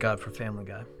 Thank God for Family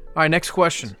Guy. All right, next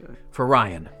question for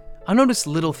Ryan. I noticed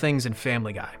little things in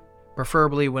Family Guy,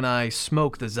 preferably when I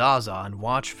smoke the Zaza and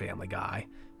watch Family Guy.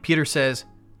 Peter says,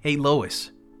 hey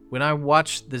Lois, when I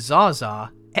watch the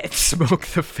Zaza and smoke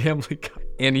the Family Guy.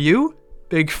 And you?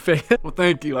 Big fan. Well,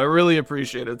 thank you. I really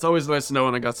appreciate it. It's always nice to know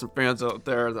when I got some fans out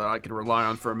there that I can rely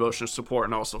on for emotional support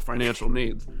and also financial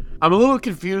needs. I'm a little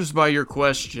confused by your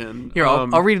question. Here, I'll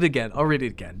read it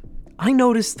again. I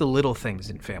noticed the little things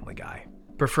in Family Guy,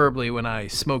 preferably when I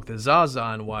smoke the Zaza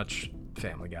and watch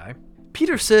Family Guy.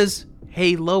 Peter says,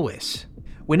 hey Lois,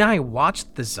 when I watch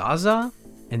the Zaza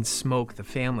and smoke the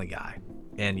Family Guy.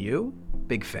 And you?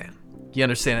 Big fan. You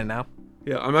understand it now?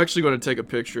 Yeah, I'm actually going to take a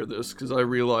picture of this because I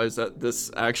realize that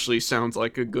this actually sounds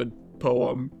like a good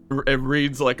poem. It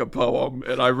reads like a poem,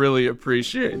 and I really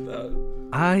appreciate that.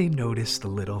 I notice the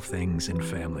little things in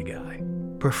Family Guy,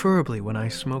 preferably when I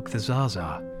smoke the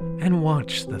Zaza and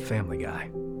watch the Family Guy.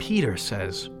 Peter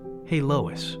says, hey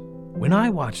Lois, when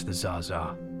I watch the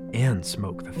Zaza and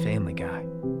smoke the Family Guy.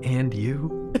 And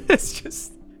you?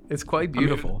 It's quite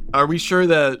beautiful. I mean, are we sure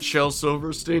that Shel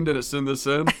Silverstein didn't send this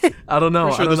in? I don't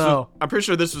know. I'm pretty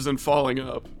sure this was in Falling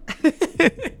Up.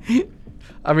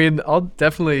 I mean, I'll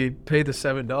definitely pay the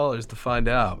 $7 to find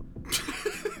out.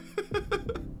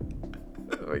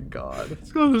 Oh my God.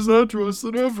 It's got his address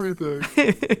and everything.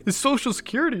 His social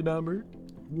security number.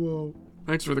 Whoa.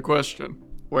 Thanks for the question.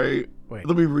 Wait.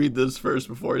 Let me read this first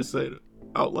before I say it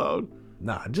out loud.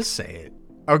 Nah, just say it.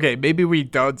 Okay, maybe we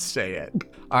don't say it.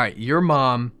 All right, your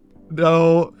mom...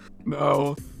 No.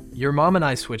 Your mom and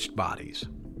I switched bodies.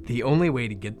 The only way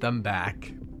to get them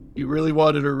back... You really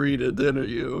wanted to read it, didn't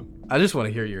you? I just want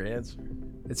to hear your answer.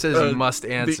 It says you must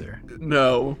answer.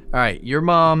 No. All right, your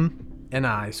mom and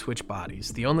I switched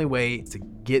bodies. The only way to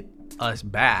get us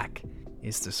back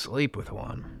is to sleep with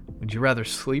one. Would you rather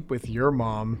sleep with your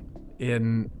mom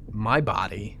in my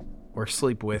body or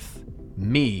sleep with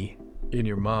me in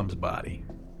your mom's body?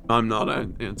 I'm not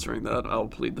answering that. I'll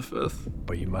plead the fifth.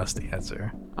 But you must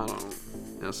answer. I don't.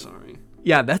 Yeah, sorry.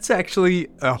 Yeah, that's actually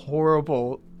a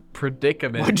horrible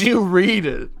predicament. Why'd you read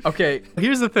it? Okay,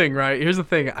 here's the thing, right?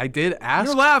 I did ask...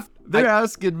 You're laughing. They're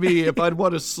asking me if I'd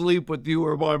want to sleep with you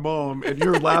or my mom, and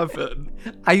you're laughing.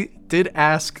 I did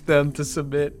ask them to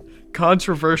submit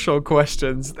controversial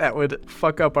questions that would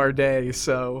fuck up our day,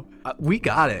 so we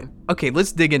got it. Okay,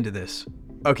 let's dig into this.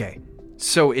 Okay,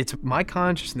 so it's my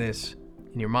consciousness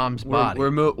in your mom's body.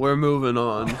 We're moving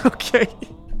on. Okay.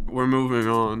 We're moving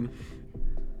on.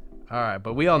 All right,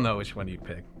 but we all know which one you'd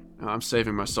pick. I'm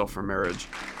saving myself for marriage.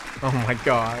 Oh my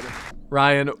God.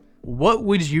 Ryan, what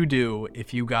would you do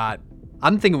if you got...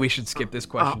 I'm thinking we should skip this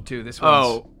question too. This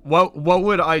one's... what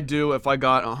would I do if I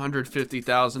got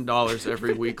 $150,000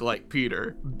 every week like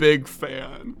Peter? Big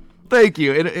fan. Thank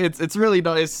you. It's really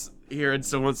nice hearing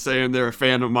someone saying they're a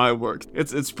fan of my work.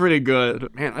 It's pretty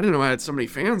good. Man, I didn't know I had so many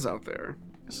fans out there.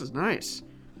 This is nice.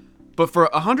 But for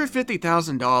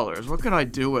 $150,000, what could I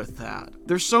do with that?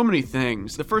 There's so many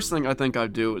things. The first thing I think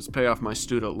I'd do is pay off my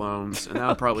student loans, and that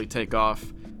would probably take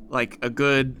off like a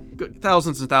good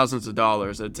thousands and thousands of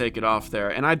dollars. I'd take it off there,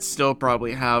 and I'd still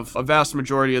probably have a vast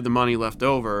majority of the money left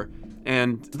over.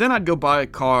 And then I'd go buy a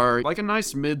car, like a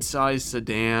nice mid-sized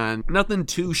sedan. Nothing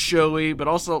too showy, but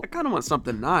also I kind of want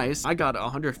something nice. I got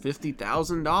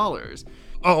 $150,000.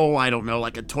 Oh, I don't know,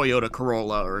 like a Toyota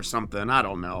Corolla or something. I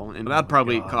don't know. And that'd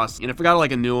probably cost, and if I got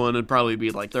like a new one, it'd probably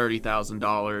be like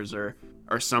 $30,000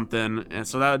 or something. And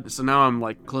so now I'm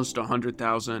like close to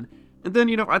 $100,000. And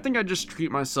then, I think I'd just treat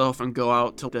myself and go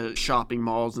out to the shopping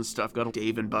malls and stuff, go to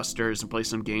Dave & Buster's and play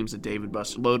some games at Dave &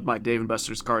 Buster's, load my Dave &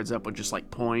 Buster's cards up with just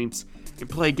like points and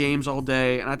play games all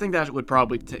day. And I think that would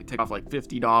probably take off like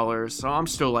 $50. So I'm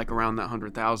still like around that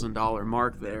 $100,000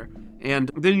 mark there.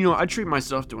 And then, I'd treat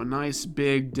myself to a nice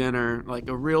big dinner, like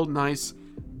a real nice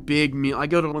big meal. I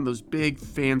go to one of those big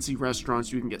fancy restaurants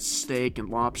where you can get steak and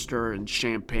lobster and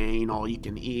champagne, all you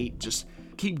can eat. Just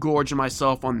keep gorging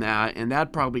myself on that, and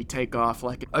that'd probably take off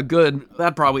like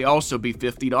that'd probably also be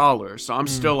 $50. So I'm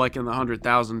still like in the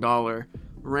 $100,000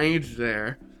 range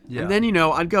there. Yeah. And then,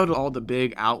 I'd go to all the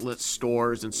big outlet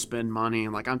stores and spend money.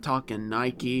 And like, I'm talking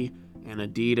Nike and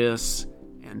Adidas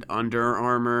and Under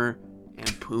Armour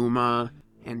and Puma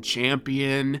and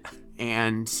Champion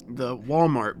and the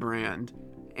Walmart brand.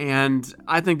 And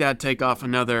I think that'd take off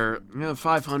another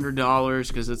 $500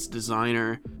 because it's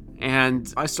designer.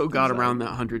 And I still got around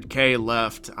that $100K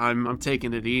left. I'm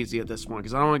taking it easy at this point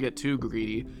because I don't want to get too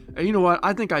greedy. And you know what?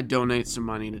 I think I'd donate some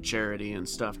money to charity and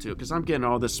stuff too because I'm getting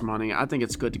all this money. I think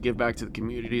it's good to give back to the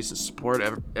communities and support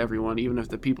everyone, even if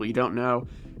the people you don't know.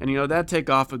 And that'd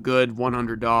take off a good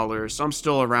 $100. So I'm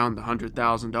still around the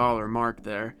 $100,000 mark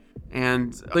there.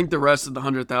 And I think the rest of the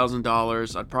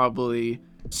 $100,000 I'd probably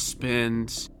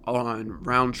spend on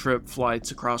round-trip flights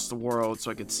across the world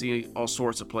so I could see all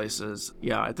sorts of places.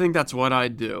 Yeah, I think that's what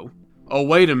I'd do. Oh,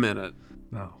 wait a minute.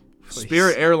 No, please.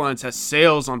 Spirit Airlines has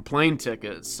sales on plane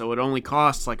tickets, so it only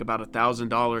costs like about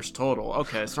 $1,000 total.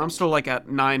 Okay, so I'm still like at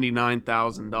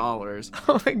 $99,000.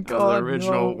 Oh my God, the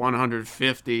original no.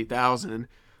 $150,000.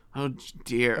 Oh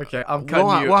dear. Okay, I'm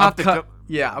cutting you.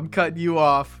 I'm cutting you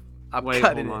off. Wait,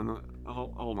 hold on.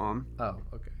 Hold on. Oh,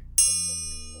 okay.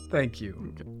 Thank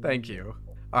you. Okay. Thank you.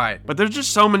 All right. But there's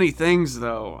just so many things,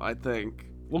 though, I think.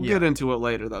 We'll get into it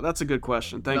later, though. That's a good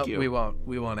question. Thank you. We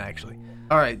won't, actually.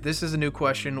 All right, this is a new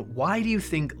question. Why do you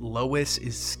think Lois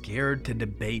is scared to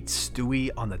debate Stewie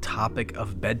on the topic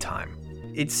of bedtime?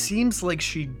 It seems like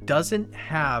she doesn't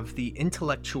have the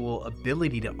intellectual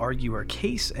ability to argue her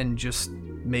case and just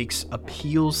makes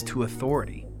appeals to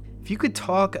authority. If you could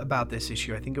talk about this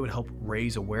issue, I think it would help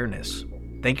raise awareness.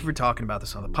 Thank you for talking about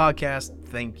this on the podcast.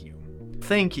 Thank you.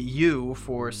 Thank you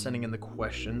for sending in the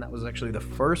question. That was actually the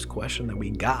first question that we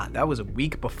got. That was a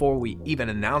week before we even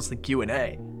announced the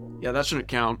Q&A. Yeah, that shouldn't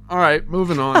count. All right,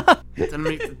 moving on. Didn't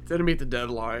meet the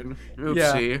deadline. Oopsie.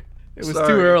 Yeah, it was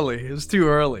too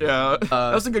early. Yeah,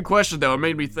 that was a good question, though. It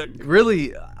made me think.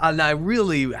 Really, and I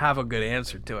really have a good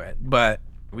answer to it, but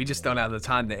we just don't have the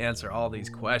time to answer all these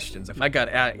questions. If I got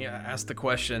asked the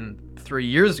question 3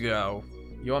 years ago,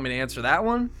 you want me to answer that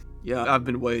one? Yeah, I've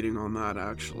been waiting on that,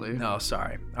 actually. No,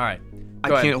 sorry. All right.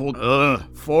 I can't hold...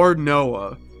 For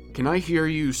Noah, can I hear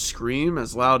you scream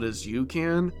as loud as you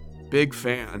can? Big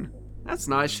fan. That's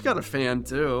nice. She got a fan,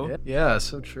 too. Yeah,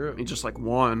 so true. I mean, just like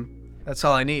one. That's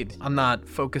all I need. I'm not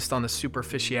focused on the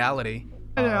superficiality.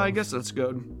 Yeah, I guess that's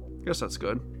good. You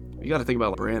got to think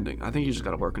about branding. I think you just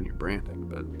got to work on your branding.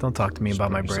 But don't talk to me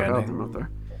about my branding.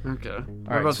 Okay.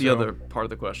 What about the other part of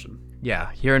the question?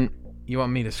 Yeah, you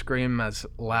want me to scream as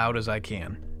loud as I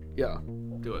can? Yeah,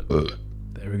 do it.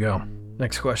 There we go.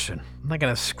 Next question. I'm not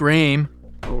gonna scream.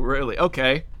 Oh, really?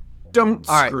 Okay. Don't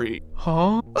scream.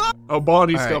 Huh? Oh,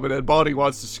 Bonnie's coming in. Bonnie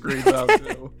wants to scream now,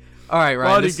 too. All right,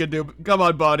 Ryan. Bonnie can do... Come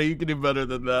on, Bonnie. You can do better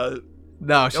than that.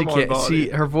 No, she can't. See,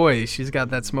 her voice. She's got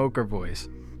that smoker voice.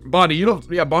 Bonnie, you don't...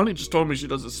 Yeah, Bonnie just told me she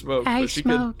doesn't smoke. I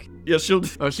smoke. Yeah, she'll...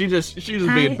 Oh, she's just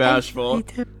being bashful.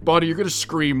 Bonnie, you're gonna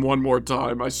scream one more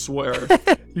time, I swear.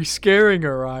 You're scaring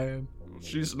her, Ryan.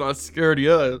 She's not scared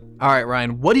yet. All right,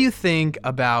 Ryan, what do you think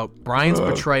about Brian's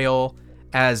portrayal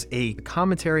as a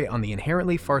commentary on the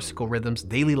inherently farcical rhythms of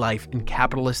daily life in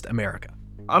capitalist America?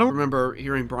 I don't remember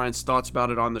hearing Brian's thoughts about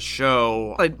it on the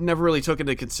show. I never really took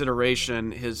into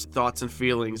consideration his thoughts and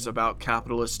feelings about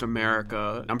capitalist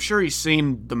America. I'm sure he's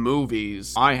seen the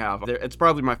movies. I have. It's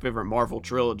probably my favorite Marvel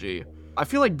trilogy. I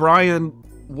feel like Brian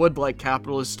would like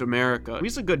capitalist America.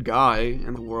 He's a good guy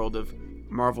in the world of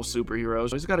Marvel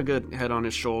superheroes. He's got a good head on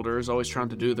his shoulders, always trying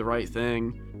to do the right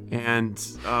thing. And,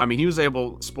 I mean, he was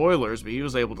able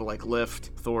to, like,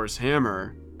 lift Thor's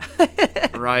hammer,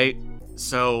 right?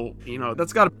 So,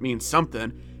 that's got to mean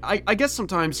something. I guess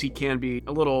sometimes he can be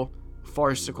a little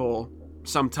farcical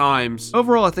sometimes.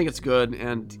 Overall, I think it's good,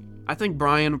 and I think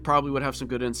Brian probably would have some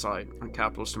good insight on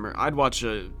capitalist America. I'd watch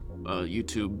a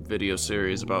YouTube video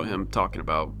series about him talking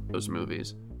about those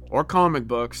movies. Or comic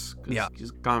books, because he's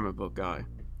a comic book guy.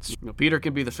 Peter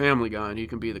can be the family guy, and he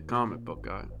can be the comic book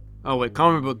guy. Oh, wait,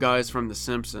 comic book guy is from The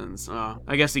Simpsons.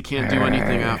 I guess he can't do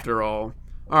anything after all.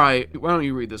 All right, why don't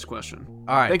you read this question?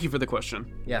 All right. Thank you for the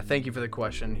question. Yeah, thank you for the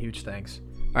question. Huge thanks.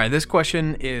 All right, this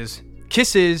question is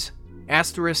kisses,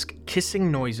 asterisk,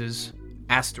 kissing noises,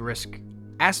 asterisk,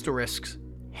 asterisks,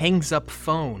 hangs up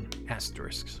phone,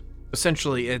 asterisks.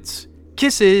 Essentially, it's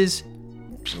kisses.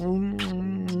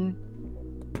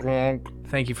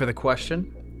 Thank you for the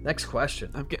question. Next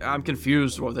question. I'm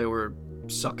confused while they were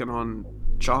sucking on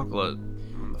chocolate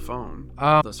on the phone.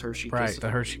 Those Hershey right, Kisses. the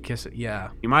Hershey Kisses,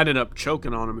 yeah. You might end up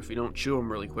choking on them if you don't chew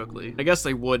them really quickly. I guess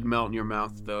they would melt in your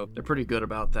mouth, though. They're pretty good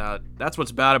about that. That's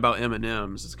what's bad about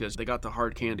M&Ms, is because they got the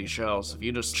hard candy shells. If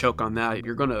you just choke on that,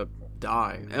 you're gonna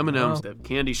die. M&Ms, the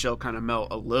candy shell kind of melt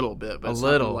a little bit, but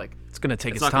it's gonna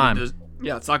take its not time.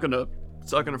 It's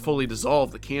not gonna fully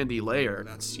dissolve the candy layer.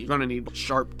 You're gonna need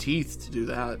sharp teeth to do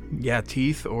that. Yeah,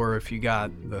 teeth, or if you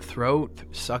got the throat,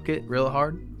 suck it real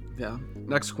hard. Yeah.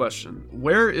 Next question.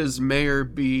 Where is Mayor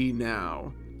B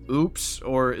now? Oops,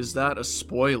 or is that a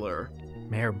spoiler?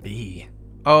 Mayor B.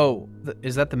 Oh,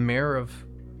 is that the mayor of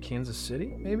Kansas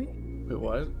City, maybe? Wait,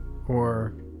 what?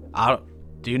 Or,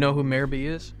 do you know who Mayor B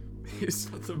is?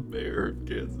 He's not the mayor of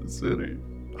Kansas City.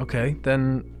 Okay,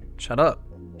 then shut up.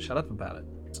 Shut up about it.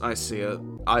 I see it.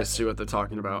 I see what they're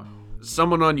talking about.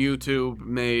 Someone on YouTube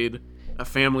made a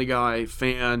Family Guy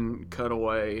fan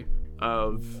cutaway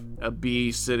of a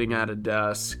bee sitting at a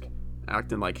desk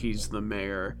acting like he's the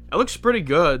mayor. It looks pretty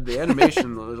good. The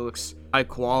animation looks high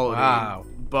quality. Wow.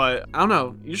 But I don't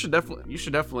know. You should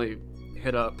definitely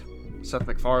hit up Seth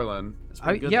MacFarlane.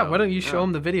 Yeah, why don't you show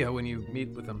him the video when you meet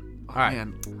with him? All right.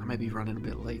 Man, I might be running a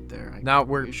bit late there.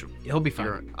 He'll be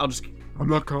fine. I'm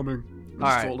not coming.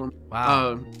 I just told him.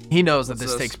 Wow. He knows that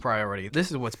this takes priority.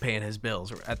 This is what's paying his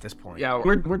bills at this point. Yeah,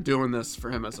 we're doing this for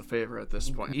him as a favor at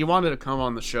this point. He wanted to come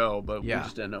on the show, but we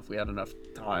just didn't know if we had enough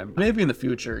time. Maybe in the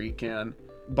future he can.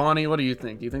 Bonnie, what do you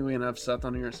think? Do you think we can have Seth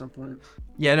on here at some point?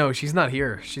 Yeah, no, she's not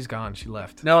here. She's gone. She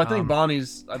left. No, I think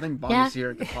Bonnie's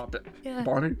here to pop it. Yeah.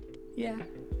 Bonnie? Yeah.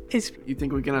 You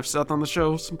think we can have Seth on the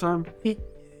show sometime?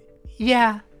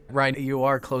 Yeah. Right, you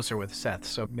are closer with Seth,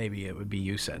 so maybe it would be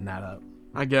you setting that up.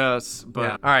 I guess, but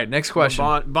yeah. All right, next question.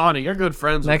 Bonnie, you're good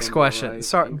friends. Next with him, question. right?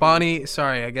 Sorry, Bonnie.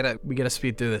 Sorry, we gotta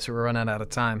speed through this. We're running out of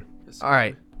time. All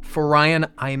right, for Ryan,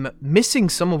 I'm missing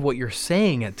some of what you're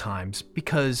saying at times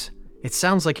because it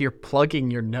sounds like you're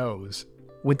plugging your nose.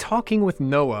 When talking with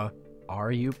Noah,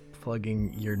 are you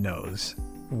plugging your nose?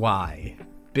 Why?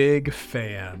 Big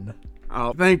fan.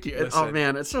 Oh, thank you. Listen. Oh,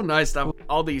 man, it's so nice to have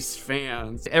all these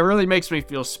fans. It really makes me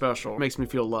feel special. It makes me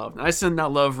feel loved. I send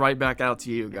that love right back out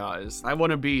to you guys. I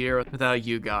wouldn't be here without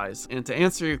you guys. And to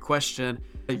answer your question,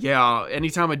 yeah,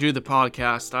 anytime I do the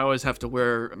podcast, I always have to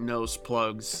wear nose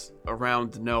plugs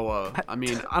around Noah. I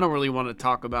mean, I don't really want to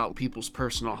talk about people's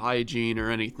personal hygiene or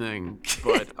anything,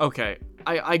 but okay.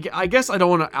 I guess I don't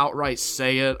want to outright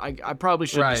say it. I probably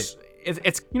should. Right.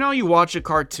 It's you watch a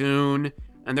cartoon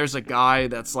and there's a guy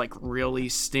that's like really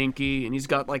stinky and he's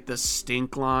got like the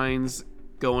stink lines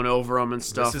going over him and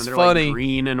stuff, and they're funny. like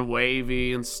green and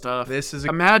wavy and stuff.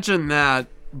 Imagine that,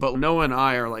 but Noah and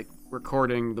I are like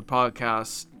recording the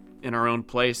podcast in our own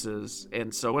places,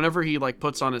 and so whenever he like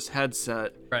puts on his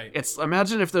headset, right,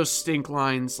 imagine if those stink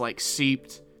lines like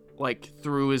seeped like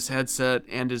through his headset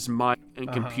and his mic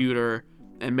and computer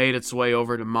and made its way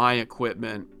over to my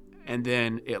equipment, and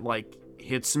then it like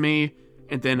hits me,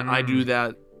 and then I do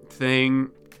that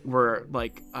thing where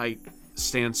like I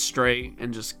stand straight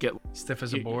and just get stiff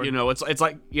as a board. It's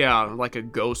like, yeah, like a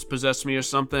ghost possessed me or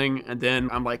something, and then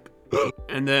I'm like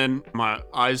and then my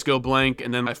eyes go blank,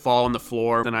 and then I fall on the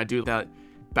floor. Then I do that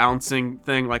bouncing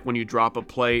thing like when you drop a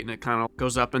plate and it kind of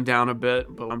goes up and down a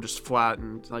bit, but I'm just flat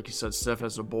and, like you said, stiff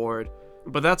as a board.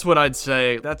 But that's what I'd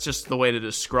say. That's just the way to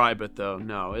describe it, though.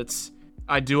 No,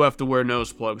 I do have to wear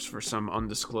nose plugs for some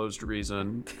undisclosed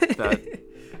reason that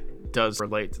does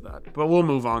relate to that. But we'll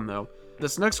move on, though.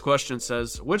 This next question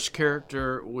says, which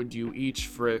character would you each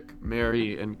frick,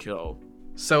 marry, and kill?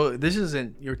 So this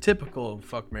isn't your typical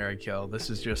fuck, marry, kill. This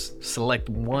is just select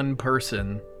one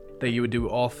person that you would do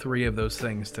all three of those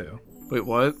things to. Wait,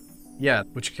 what? Yeah,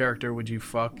 which character would you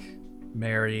fuck,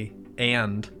 marry,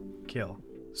 and kill?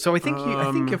 So I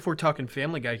think if we're talking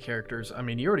Family Guy characters, I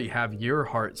mean, you already have your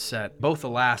heart set. Both the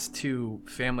last two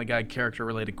Family Guy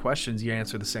character-related questions, you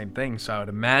answer the same thing, so I would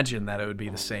imagine that it would be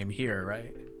the same here,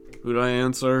 right? Who'd I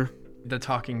answer? The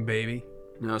talking baby.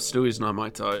 No, Stewie's not my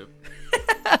type.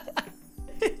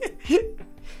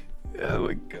 Oh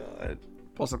my god.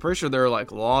 Plus, I'm pretty sure there are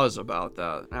like laws about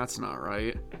that. That's not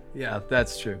right. Yeah,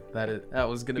 that's true. That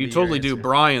was gonna be. You totally do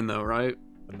Brian though, right?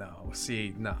 No.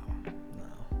 See, no.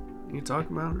 You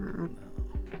talking about her? No.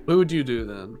 Who would you do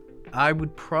then? I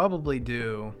would probably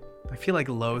do. I feel like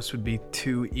Lois would be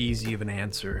too easy of an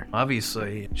answer.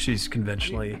 Obviously, she's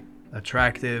conventionally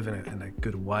attractive and a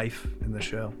good wife in the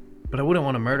show, but I wouldn't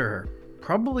want to murder her.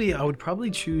 I would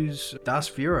probably choose Das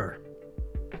Führer.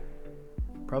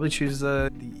 Probably choose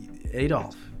the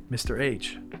Adolf, Mr.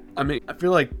 H. I mean, I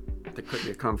feel like there could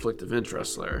be a conflict of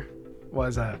interest there. Why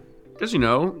is that? Because,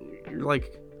 you're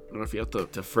like, I don't know if you have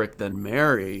to frick then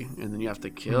marry, and then you have to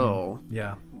kill.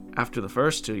 Yeah. After the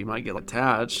first two, you might get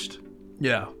attached.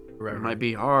 Yeah. Right. It might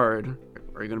be hard.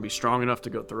 Are you going to be strong enough to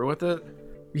go through with it?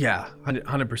 Yeah.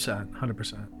 100%.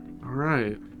 100%. All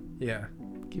right. Yeah.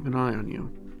 Keep an eye on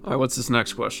you. All right, what's this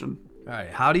next question? All right.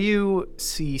 How do you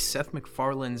see Seth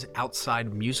MacFarlane's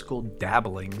outside musical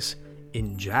dabblings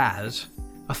in jazz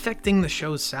affecting the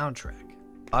show's soundtrack?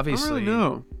 Obviously,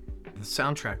 No. the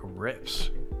soundtrack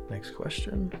rips. Next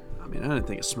question. I mean, I didn't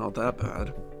think it smelled that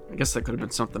bad. I guess that could have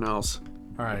been something else.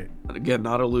 All right. And again,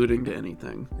 not alluding to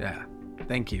anything. Yeah.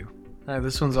 Thank you. All right,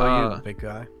 this one's all you, big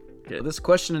guy. Okay, this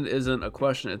question isn't a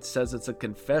question. It says it's a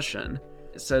confession.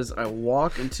 It says, I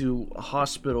walk into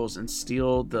hospitals and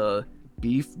steal the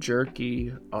beef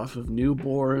jerky off of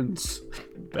newborns'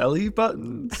 belly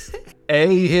buttons.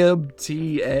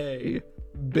 AMTA.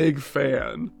 Big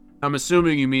fan. I'm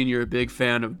assuming you mean you're a big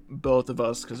fan of both of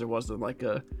us because there wasn't like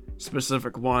a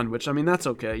specific one, which, I mean, that's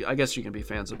okay. I guess you can be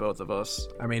fans of both of us.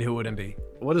 I mean, who wouldn't be?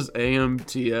 What is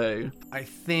AMTA? I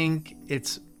think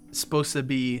it's supposed to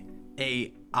be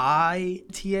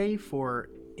AITA for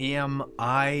Am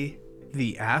I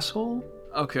the Asshole?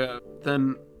 Okay,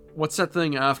 then what's that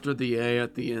thing after the A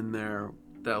at the end there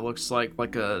that looks like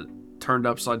a turned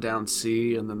upside down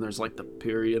C and then there's like the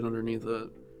period underneath it?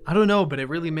 I don't know, but it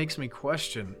really makes me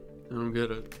question. I don't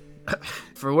get it.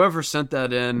 For whoever sent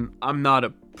that in, I'm not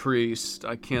a priest.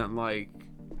 I can't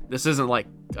this isn't like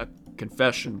a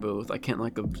confession booth. I can't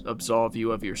absolve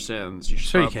you of your sins. You should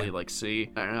Sure you probably can. see.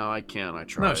 No, I can't. I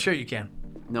tried. No, sure you can.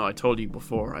 No, I told you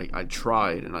before. I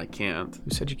tried and I can't. Who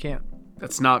said you can't?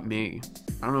 That's not me.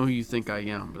 I don't know who you think I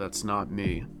am, but that's not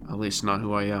me. At least not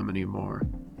who I am anymore.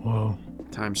 Whoa.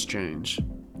 Times change.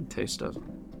 Taste doesn't.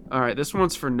 All right, this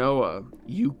one's for Noah.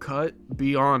 You cut.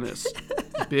 Be honest.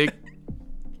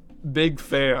 Big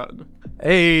fan.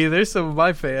 Hey, there's some of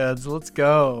my fans. Let's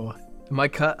go. My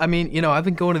cut, I mean, I've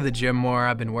been going to the gym more.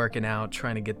 I've been working out,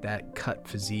 trying to get that cut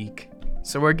physique.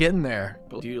 So we're getting there.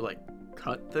 Do you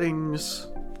cut things?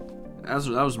 That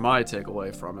was my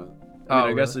takeaway from it.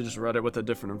 I guess I just read it with a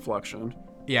different inflection.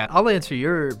 Yeah, I'll answer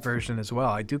your version as well.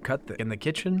 I do cut in the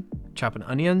kitchen, chopping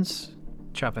onions,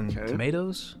 chopping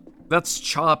tomatoes. That's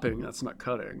chopping. That's not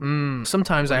cutting.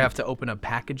 Sometimes I have to open up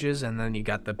packages, and then you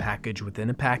got the package within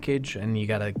a package, and you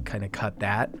got to kind of cut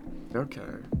that. Okay.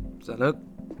 Is that it?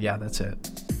 Yeah, that's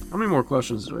it. How many more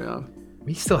questions do we have?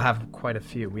 We still have quite a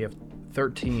few. We have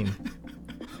 13.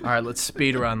 All right, let's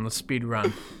speed run.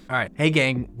 All right. Hey,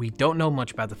 gang, we don't know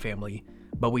much about the family,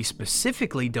 but we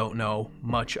specifically don't know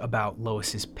much about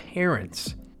Lois's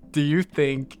parents. Do you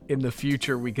think in the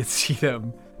future we could see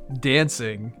them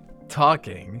dancing,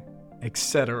 talking,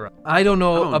 etc.? I don't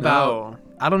know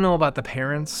about the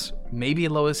parents. Maybe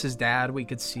Lois's dad we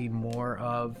could see more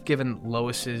of. Given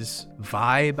Lois's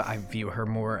vibe, I view her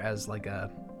more as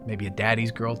maybe a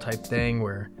daddy's girl type thing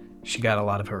where she got a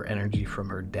lot of her energy from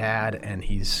her dad and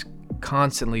he's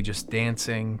constantly just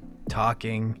dancing,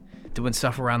 talking, doing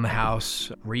stuff around the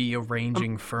house,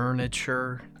 rearranging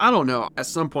furniture. I don't know. At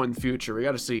some point in the future, we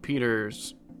got to see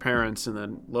Peter's parents and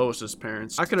then Lois's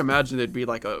parents. I could imagine there'd be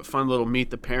a fun little Meet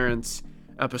the Parents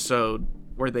episode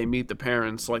where they meet the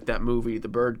parents, like that movie, The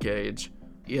Birdcage.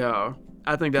 Yeah,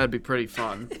 I think that'd be pretty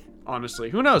fun. Honestly,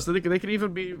 who knows? They could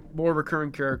even be more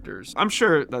recurring characters. I'm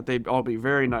sure that they'd all be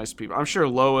very nice people. I'm sure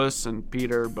Lois and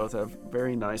Peter both have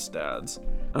very nice dads.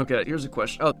 Okay, here's a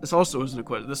question. Oh, this also isn't a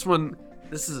question.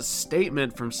 This is a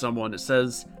statement from someone. It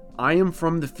says, I am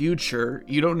from the future.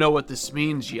 You don't know what this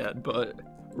means yet, but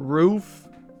roof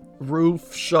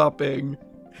shopping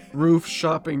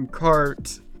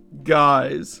cart,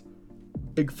 guys.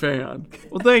 Big fan.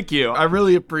 Well, thank you. I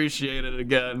really appreciate it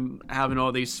again, having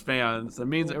all these fans. It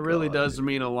really does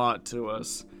mean a lot to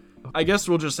us. I guess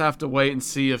we'll just have to wait and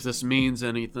see if this means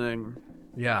anything.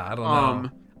 Yeah, I don't know.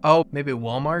 Oh, maybe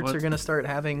Walmarts are going to start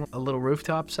having a little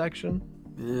rooftop section?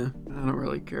 Yeah, I don't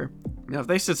really care. Now, if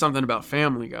they said something about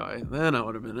Family Guy, then I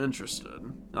would have been interested.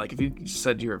 If you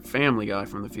said you're a Family Guy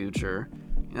from the future,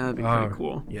 yeah, that'd be pretty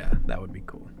cool. Yeah, that would be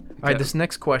cool. All right, this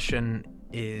next question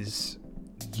is...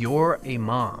 You're a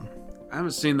mom. I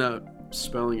haven't seen that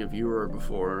spelling of "you're"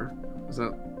 before. Is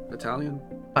that Italian?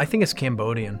 I think it's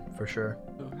Cambodian for sure.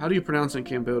 How do you pronounce it in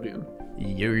Cambodian?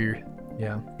 You're.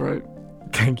 Yeah. Right.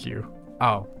 Thank you.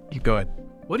 Oh, you go ahead.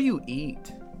 What do you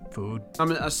eat? Food.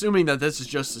 I'm assuming that this is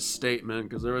just a statement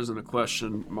because there isn't a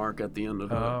question mark at the end of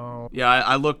it. Oh. Yeah,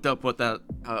 I looked up what that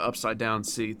upside down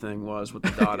C thing was with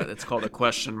the dot. It's called a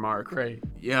question mark. Right.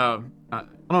 Yeah. I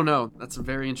don't know. That's a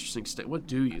very interesting statement. What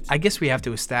do you? I guess we have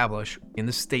to establish in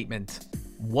the statement,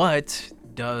 what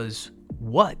does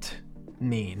what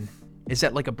mean? Is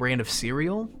that like a brand of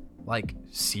cereal? Like,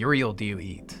 cereal do you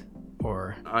eat?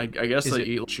 or I guess Is they it-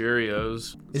 eat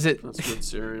Cheerios. is it That's good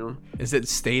cereal. is it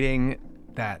stating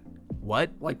that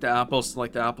what? Like the apple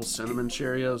cinnamon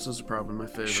Cheerios. Those are probably my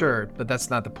favorite. Sure, but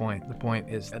that's not the point. The point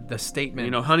is the statement.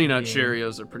 You know, Honey Nut being-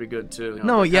 Cheerios are pretty good too. You know,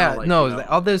 No, they're yeah, kinda like, no, you know,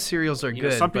 all those cereals are you know,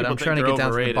 good, some but people I'm think trying to they're get down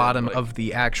to the overrated, bottom like- of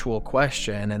the actual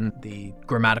question and the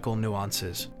grammatical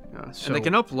nuances. yeah. So- And they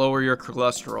can help lower your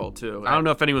cholesterol too. I don't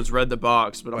know if anyone's read the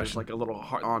box, but there's like a little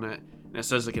heart on it. And it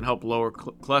says it can help lower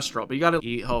cholesterol, but you gotta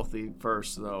eat healthy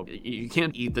first, though. You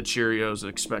can't eat the Cheerios and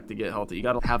expect to get healthy. You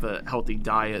gotta have a healthy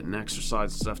diet and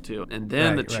exercise and stuff too, and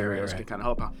then the Cheerios can kind of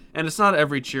help out. And it's not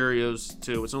every Cheerios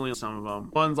too; it's only some of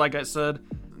them. Ones like I said,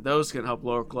 those can help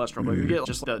lower cholesterol. But if you get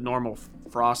just the normal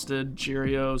frosted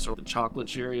Cheerios or the chocolate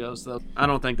Cheerios, though, I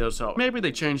don't think those help. Maybe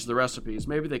they changed the recipes.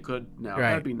 Maybe they could now. Right.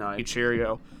 That'd be nice.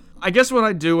 Cheerio. I guess what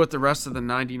I do with the rest of the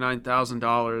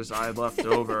 $99,000 I had left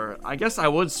over, I guess I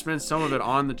would spend some of it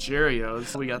on the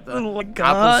Cheerios. We got the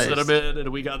apple cinnamon, and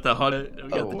we got the honey, and we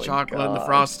got the chocolate and the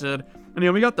frosted.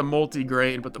 And we got the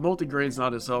multi-grain, but the multi-grain's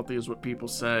not as healthy as what people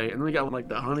say. And then we got like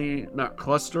the honey nut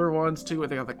cluster ones too.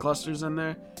 They got the clusters in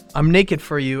there. I'm naked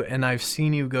for you, and I've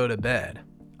seen you go to bed.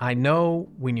 I know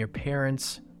when your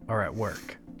parents are at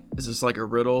work. Is this like a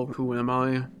riddle? Who am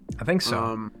I? I think so.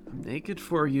 I'm naked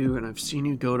for you, and I've seen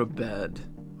you go to bed.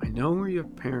 I know where your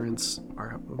parents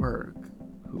are at work.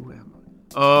 Who am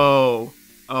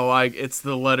I? It's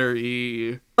the letter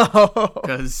E.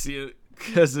 Because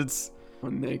it's a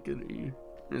naked E.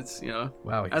 It's, yeah.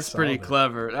 Wow, That's pretty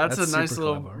clever. That's a nice super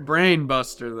little clever. brain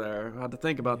buster there. I had to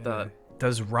think about that.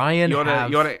 Does Ryan You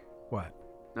have... wanna, What?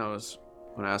 no, I was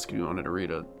going to ask if you wanted to read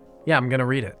it. Yeah, I'm gonna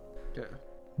read it. Okay.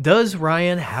 Does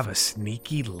Ryan have a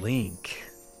sneaky link?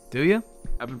 Do you?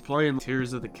 I've been playing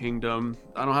Tears of the Kingdom.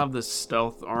 I don't have the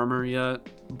stealth armor yet,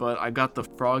 but I got the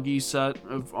froggy set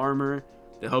of armor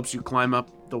that helps you climb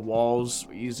up the walls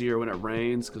easier when it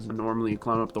rains, because normally you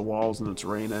climb up the walls and it's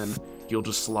raining, you'll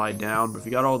just slide down. But if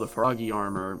you got all the froggy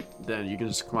armor, then you can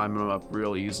just climb them up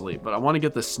real easily. But I want to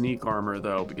get the sneak armor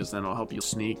though, because then it'll help you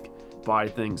sneak by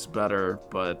things better,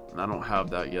 but I don't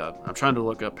have that yet. I'm trying to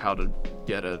look up how to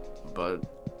get it, but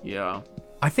yeah.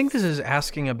 I think this is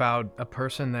asking about a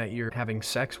person that you're having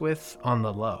sex with on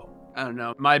the low. I don't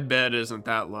know. My bed isn't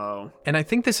that low. And I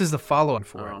think this is the follow-on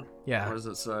for it. What Yeah. does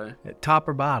it say? Top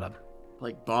or bottom?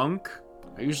 Like bunk?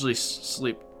 I usually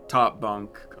sleep top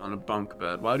bunk on a bunk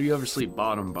bed. Why do you ever sleep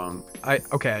bottom bunk?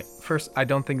 Okay, first, I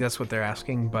don't think that's what they're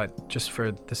asking, but just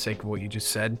for the sake of what you just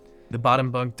said, the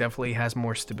bottom bunk definitely has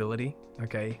more stability,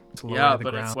 okay? It's lower Yeah, to the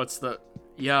but ground.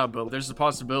 but there's the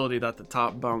possibility that the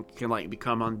top bunk can like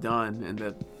become undone and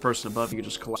the person above you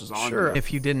just collapses on Sure, you.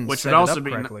 if you didn't Which set would it also up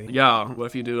be correctly. yeah. What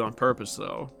if you do it on purpose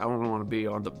though? I don't want to be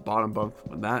on the bottom bunk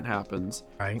when that happens.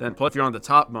 Right. Then, plus if you're on the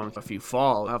top bunk, if you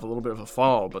fall, have a little bit of a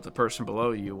fall, but the person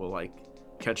below you will like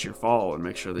catch your fall and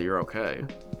make sure that you're okay.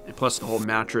 And plus the whole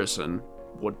mattress and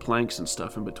wood planks and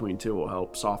stuff in between too will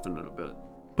help soften it a bit.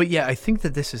 But yeah, I think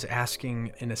that this is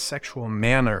asking in a sexual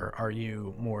manner, are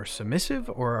you more submissive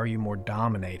or are you more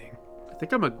dominating? I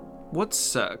think what's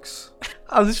sex?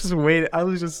 I was just waiting. I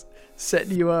was just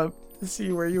setting you up to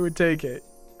see where you would take it.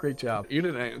 Great job. You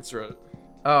didn't answer it.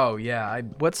 Oh, yeah.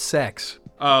 What's sex?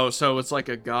 Oh, so it's like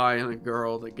a guy and a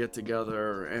girl that get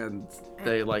together and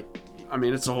they like, I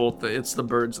mean, it's a whole thing. It's the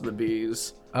birds and the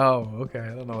bees. Oh, okay. I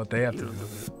don't know what they have to do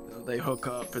with it. They hook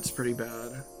up. It's pretty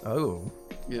bad. Oh,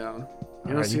 Yeah. You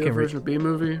Alright, want to see you the can version of B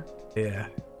movie? yeah.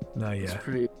 No, It's yeah.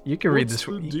 pretty. You can read What's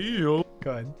this. the deal?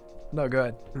 Go ahead. No, go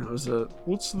ahead. That was it.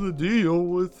 What's the deal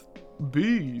with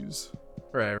bees?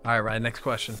 Right. All right, Ryan. Next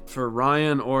question. For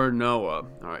Ryan or Noah.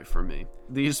 All right, for me.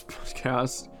 These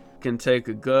podcasts can take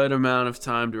a good amount of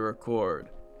time to record.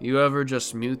 You ever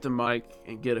just mute the mic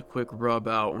and get a quick rub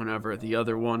out whenever the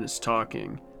other one is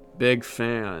talking? Big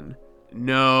fan.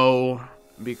 No,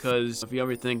 because if you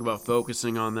ever think about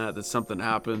focusing on that something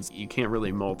happens, you can't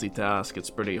really multitask. It's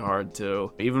pretty hard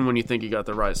to. Even when you think you got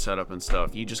the right setup and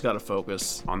stuff, you just got to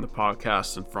focus on the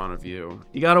podcast in front of you.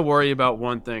 You got to worry about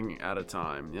one thing at a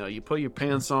time. You know, you put your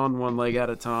pants on one leg at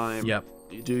a time. Yep.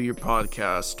 You do your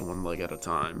podcast one leg at a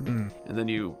time. And then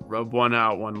you rub one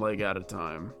out one leg at a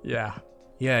time. Yeah.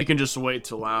 Yeah. You can just wait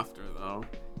till after, though.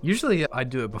 Usually I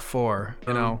do it before,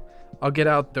 you know. I'll get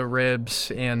out the ribs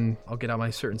and I'll get out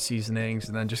my certain seasonings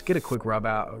and then just get a quick rub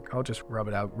out. I'll just rub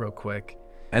it out real quick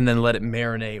and then let it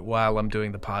marinate while I'm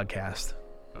doing the podcast.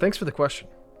 Thanks for the question.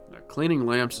 Cleaning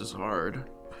lamps is hard.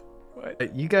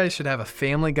 You guys should have a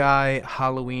Family Guy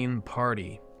Halloween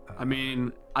party. I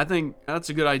mean, I think that's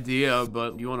a good idea,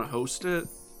 but you want to host it?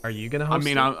 Are you gonna host I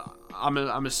mean, it?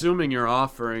 I'm assuming you're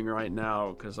offering right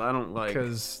now because I don't like.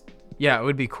 Because Yeah, it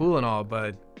would be cool and all,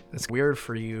 but it's weird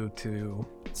for you to...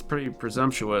 It's pretty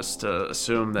presumptuous to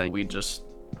assume that we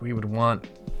would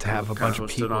want to have a bunch of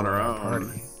people on our at a own.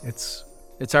 party.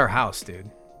 It's our house, dude.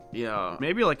 Yeah,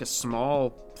 maybe like a small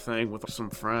thing with some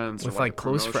friends. With or like a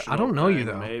close friends. I promotional don't know you thing,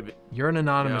 though. Maybe. You're an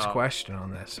anonymous Yeah. question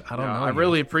on this. I don't know. I you.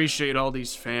 really appreciate all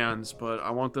these fans, but I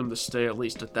want them to stay at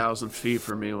least 1,000 feet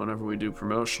from me whenever we do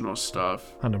promotional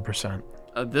stuff. 100%.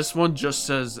 This one just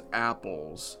says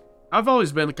apples. I've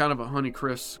always been kind of a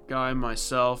Honeycrisp guy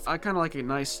myself. I kind of like a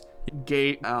nice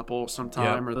Gate apple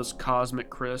sometime, or those Cosmic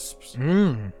Crisps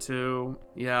too.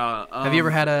 Yeah. Have you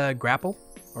ever had a grapple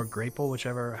or grapple,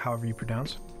 however you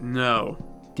pronounce? No.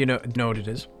 Do you know what it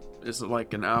is? Is it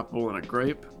like an apple and a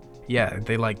grape? Yeah,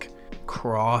 they like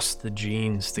cross the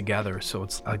genes together, so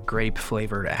it's a grape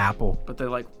flavored apple. But they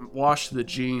like wash the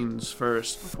genes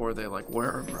first before they like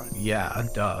wear them, right? Yeah,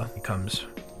 duh. It comes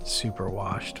super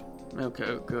washed.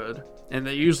 Okay, good. And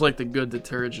they use like the good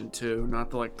detergent too,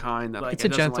 not the like kind that like It's it a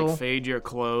doesn't gentle... like fade your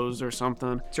clothes or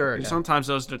something. Sure. Yeah. Sometimes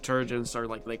those detergents are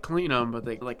like they clean them, but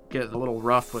they like get a little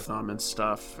rough with them and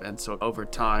stuff, and so over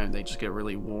time they just get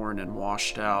really worn and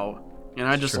washed out. And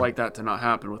I just like that to not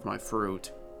happen with my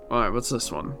fruit. All right, what's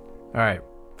this one? All right,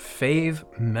 fave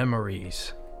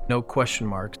memories. No question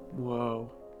marks.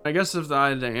 Whoa. I guess if I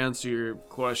had to answer your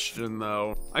question,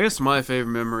 though, I guess my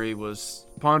favorite memory was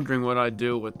pondering what I'd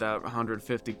do with that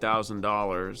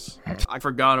 $150,000. I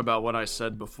forgot about what I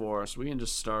said before, so we can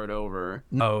just start over.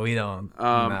 No, we don't. No.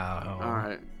 All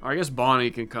right. I guess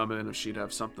Bonnie can come in if she'd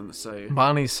have something to say.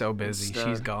 Bonnie's so busy. Instead.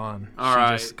 She's gone. All She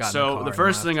right. just got in So car the and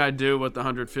first left. thing I'd do with the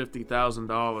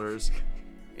 $150,000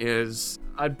 is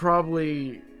I'd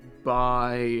probably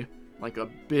buy like a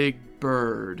big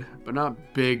bird, but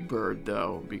not Big Bird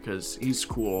though, because he's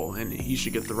cool and he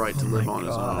should get the right to live on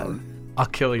his own. I'll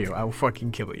kill you. I will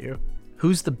fucking kill you.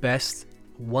 Who's the best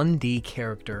 1D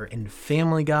character in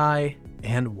Family Guy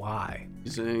and why?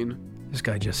 Zane. This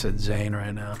guy just said Zane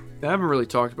right now. I haven't really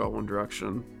talked about One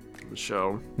Direction on the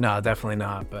show. No, definitely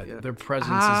not, but Yeah. their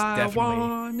presence is definitely I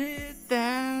want it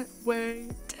that way.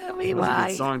 Tell me That was a why.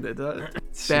 good song they did.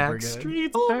 super good.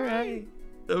 Backstreet's alright.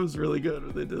 That was really good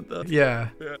when they did that.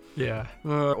 Yeah.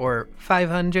 Or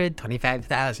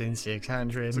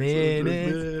 525,600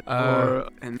 minutes.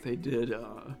 And they did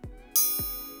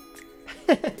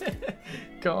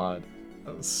God,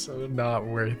 that was so not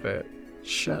worth it.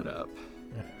 Shut Up.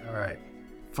 All right.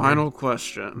 Final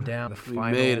question. Down the We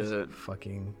final made it.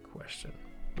 fucking question.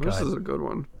 This God. is a good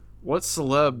one. What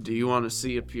celeb do you want to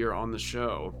see appear on the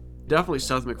show? Definitely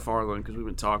Seth MacFarlane, because we've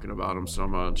been talking about him so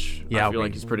much. Yeah, I feel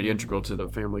like he's pretty integral to the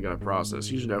Family Guy process.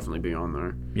 He should definitely be on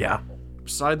there. Yeah.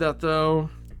 Beside that, though,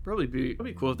 it'd be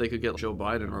cool if they could get Joe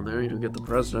Biden on there. You could get the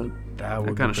president. That would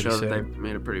That kind of be showed pretty that sick. they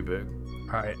made it pretty big.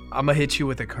 All right. I'm going to hit you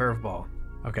with a curveball.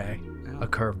 Okay. Yeah. A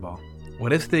curveball.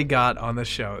 What if they got on the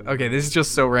show? Okay, this is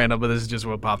just so random, but this is just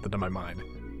what popped into my mind.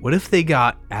 What if they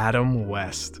got Adam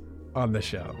West on the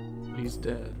show? He's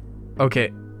dead.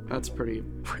 Okay. That's pretty.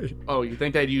 Oh, you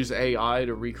think they'd use AI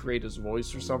to recreate his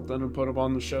voice or something and put him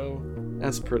on the show?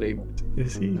 That's pretty.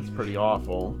 Is he? That's pretty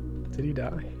awful. Did he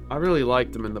die? I really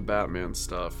liked him in the Batman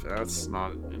stuff. That's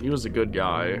not. And he was a good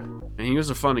guy, and he was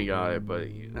a funny guy. But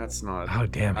that's not. Oh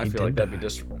damn! I feel like that'd be I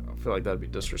feel like that'd be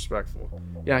disrespectful.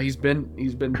 Yeah, he's been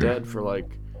dead for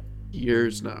like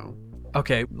years now.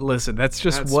 Okay, listen. That's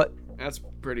just That's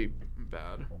pretty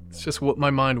bad. It's just what my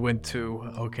mind went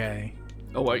to. Okay.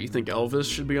 Oh, what, you think Elvis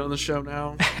should be on the show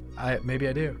now? Maybe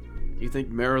I do. You think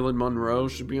Marilyn Monroe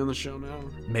should be on the show now?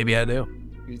 Maybe I do.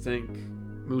 You think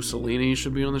Mussolini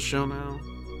should be on the show now?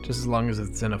 Just as long as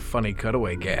it's in a funny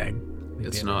cutaway gag.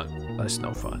 It's not. That's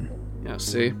no fun. Yeah,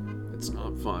 see? It's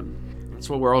not fun. That's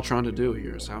what we're all trying to do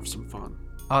here, is have some fun.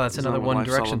 Oh, that's Isn't another that what One life's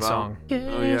all Direction about? song.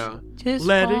 Oh, yeah. Just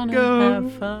Let it wanna go.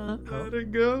 have fun. Let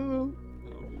it go.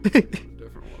 Oh,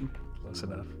 different one. Close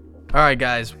enough. All right,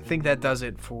 guys. I think that does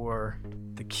it for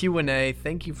the Q&A.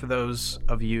 Thank you for those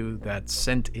of you that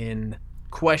sent in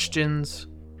questions.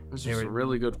 Those They are were- some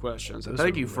really good questions. And those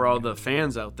thank were you for really all the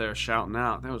fans out there shouting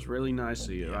out. That was really nice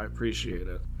of you. I appreciate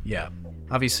it. Yeah.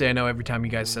 Obviously, I know every time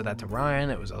you guys said that to Ryan,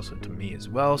 it was also to me as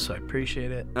well, so I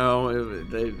appreciate it. No,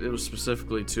 it was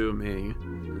specifically to me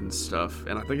and stuff.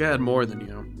 And I think I had more than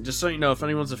you. Just so you know, if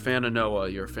anyone's a fan of Noah,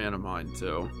 you're a fan of mine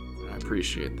too. I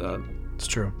appreciate that. It's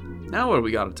true. Now what do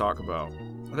we got to talk about?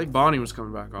 I think Bonnie was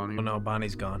coming back on here. Oh no,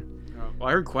 Bonnie's gone. Well,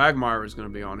 I heard Quagmire was going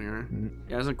to be on here.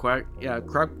 Yeah, isn't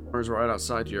Quagmire's right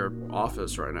outside your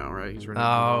office right now, right? He's ready to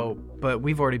Oh, but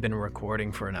we've already been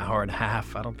recording for an hour and a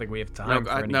half. I don't think we have time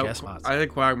for any guest spots. I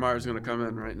think Quagmire's going to come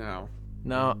in right now.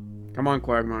 No. Come on,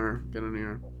 Quagmire, get in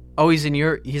here. Oh, he's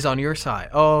on your side.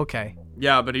 Oh, okay.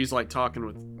 Yeah, but he's like talking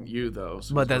with you though.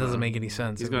 So But that doesn't make any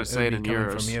sense. He's gonna say it in coming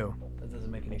yours. from you. That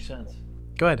doesn't make any sense.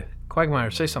 Go ahead,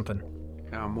 Quagmire, say something.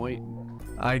 Yeah, I'm waiting.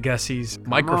 I guess he's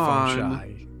microphone on.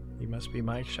 shy. He must be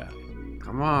mic shy.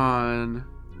 Come on.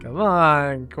 Come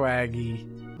on, Quaggy.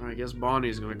 I guess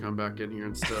Bonnie's gonna come back in here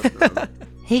instead. Though.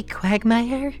 Hey,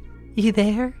 Quagmire, you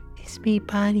there? It's me,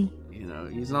 Bonnie. You know,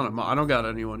 he's not. I don't got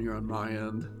anyone here on my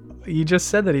end. You just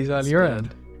said that he's on your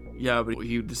end. Yeah, but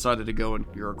he decided to go in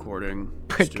your recording.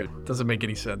 Doesn't make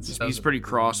any sense. He's pretty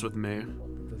cross with me.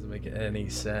 Doesn't make any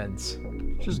sense.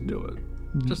 Just do it.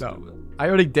 Just No. do it. I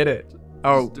already did it.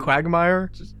 Oh, Just do it.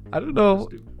 Quagmire? Just, I don't know.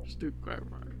 just do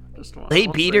Quagmire. Hey,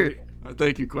 Peter.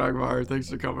 Thank you, Quagmire. Thanks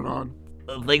for coming on.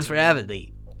 Well, thanks for having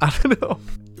me. I don't know.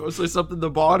 You want to say something to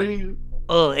Bonnie?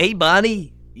 Oh, hey,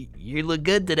 Bonnie. You look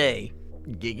good today.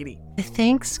 Giggity.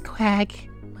 Thanks,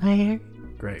 Quagmire.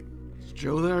 Great. Is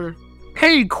Joe there?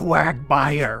 Hey,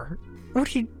 Quagmire. Where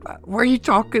are you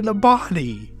talking to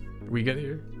Bonnie? We get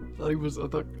here? I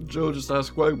thought Joe just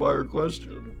asked Quagmire a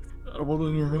question. I don't want to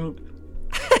interrupt.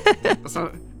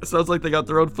 It sounds like they got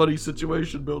their own funny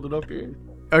situation building up here.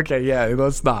 Okay, yeah,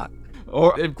 let's not.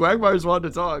 Or if Quagmire's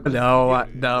wanting to talk. No.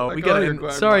 We Go gotta ahead, end.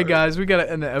 Quagmire. Sorry, guys. We gotta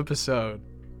end the episode.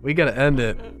 We gotta end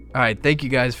it. All right. Thank you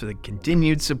guys for the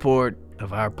continued support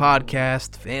of our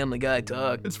podcast, Family Guy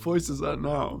Talk. Whose voice is that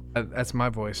now? That's my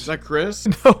voice. Is that Chris?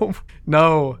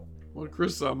 No. What did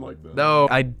Chris sound like that? No.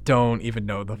 I don't even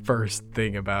know the first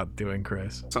thing about doing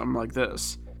Chris. Something like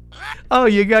this. Oh,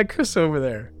 you got Chris over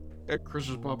there. Yeah, Chris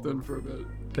just popped in for a bit.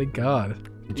 Thank God.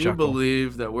 Can you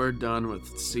believe that we're done with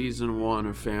season 1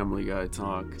 of Family Guy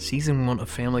Talk? Season 1 of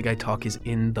Family Guy Talk is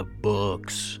in the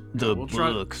books. We'll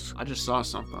try- I just saw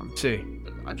something. See.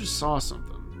 I just saw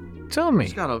something. Tell I me.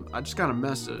 just got a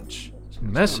message.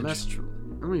 Message?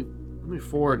 Let me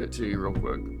forward it to you real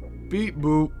quick. Beep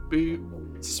boop beep.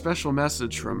 It's a special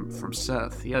message from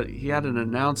Seth. He had an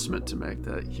announcement to make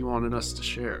that he wanted us to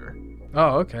share.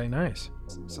 Oh, okay. Nice.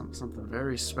 Something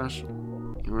very special.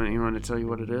 You want to tell you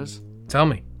what it is? Tell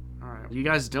me. All right. You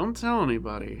guys don't tell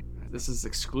anybody. This is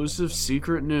exclusive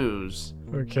secret news.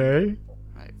 Okay. All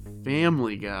right.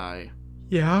 Family Guy,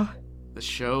 Yeah. the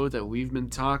show that we've been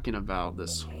talking about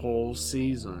this whole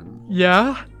season.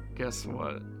 Yeah. Guess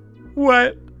what?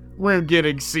 What? We're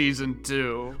getting season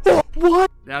 2. What?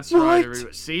 That's right,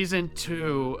 everybody. Season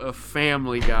 2 of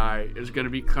Family Guy is going to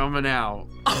be coming out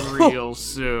real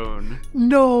soon.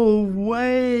 No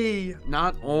way.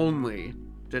 Not only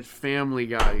did Family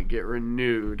Guy get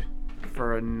renewed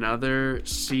for another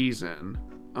season.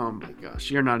 Oh my gosh,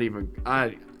 you're not even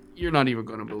going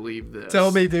to believe this.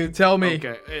 Tell me, dude. Tell me.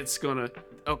 Okay, it's going to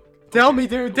Tell me,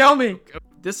 dude. Tell me.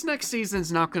 This next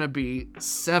season's not going to be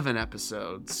 7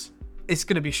 episodes. It's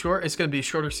gonna be short. It's gonna be a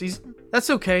shorter season. That's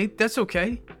okay. That's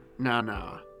okay.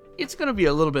 No. It's going to be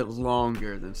a little bit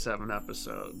longer than 7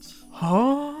 episodes.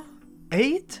 Huh?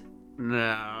 8?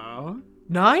 No.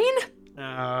 9?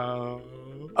 No.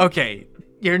 Okay.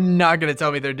 You're not gonna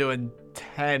tell me they're doing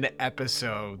 10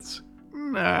 episodes.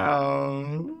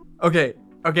 No. Okay.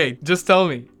 Just tell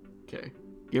me. Okay.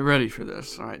 Get ready for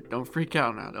this. All right. Don't freak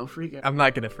out now. Don't freak out. I'm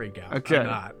not gonna freak out. Okay.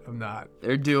 I'm not.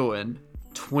 They're doing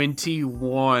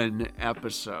 21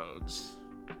 episodes.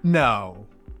 No.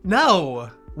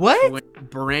 What?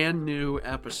 Brand new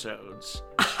episodes.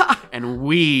 And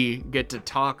we get to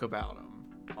talk about them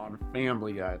on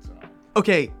Family Guy Talk.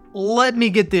 Okay. Let me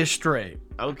get this straight.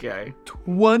 Okay.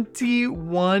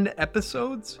 21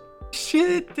 episodes?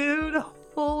 Shit, dude.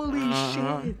 Holy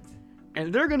shit.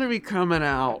 And they're going to be coming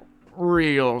out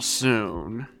real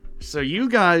soon. So you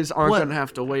guys aren't What? going to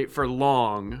have to wait for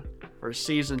long for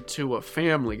season 2 of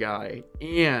Family Guy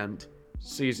and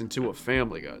season 2 of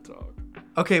Family Guy Talk.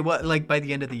 Okay, what, like by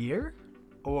the end of the year?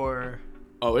 Or...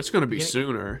 Oh, it's going to be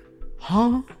sooner.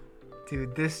 Huh?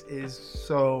 Dude, this is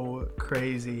so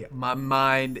crazy. My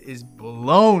mind is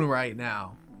blown right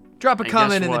now. Drop a And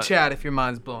comment guess in the what? chat if your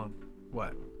mind's blown.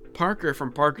 What? Parker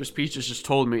from Parker's Peaches just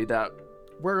told me that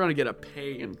we're going to get a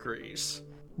pay increase.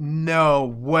 No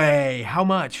way. How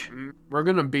much? We're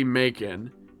going to be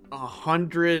making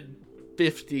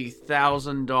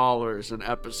 $150,000 an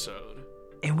episode.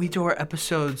 And we do our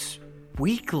episodes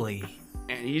weekly.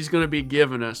 And he's going to be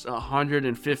giving us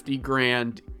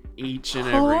 $150,000 each and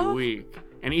every week.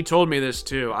 And he told me this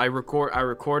too. I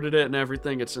recorded it and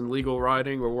everything. It's in legal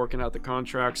writing. We're working out the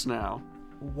contracts now.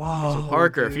 Wow. So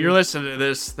Parker, if you're listening to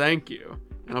this, thank you.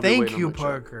 And I'll be Thank waiting on you, my check.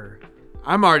 Parker.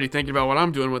 I'm already thinking about what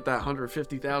I'm doing with that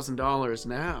 $150,000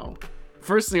 now.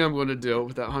 First thing I'm going to do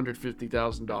with that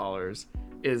 $150,000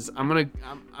 is I'm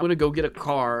gonna go get a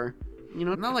car. You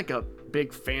know, not like a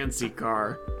big fancy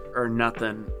car or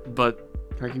nothing, but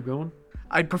can I keep going?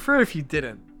 I'd prefer if you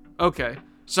didn't. Okay.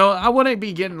 So I wouldn't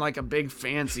be getting like a big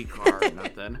fancy car or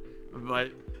nothing.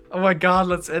 But Oh my god,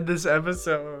 let's end this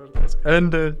episode. Let's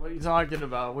end it. what are you talking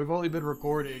about? We've only been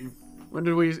recording. When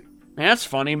did we... Man, that's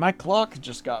funny. My clock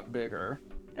just got bigger.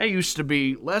 It used to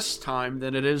be less time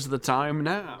than it is the time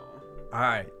now.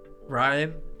 Alright,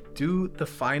 Ryan, do the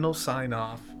final sign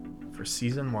off for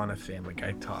season 1 of Family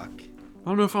Guy Talk. I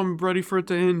don't know if I'm ready for it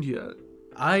to end yet.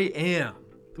 I am.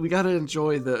 We gotta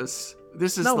enjoy this.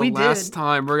 This is No, the we last did.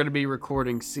 time we're gonna be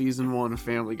recording season 1 of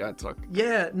Family Guy Talk.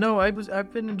 Yeah, no,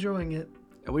 I've been enjoying it.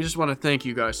 And we just want to thank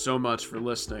you guys so much for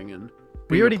listening and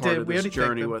We being already a part did. of We this already thanked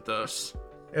journey them. with us.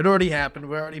 It already happened.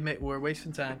 We're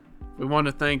wasting time. We want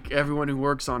to thank everyone who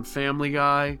works on Family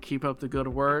Guy. Keep up the good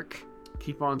work.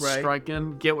 Keep on Right.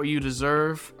 striking. Get what you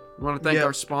deserve. We want to thank Yep.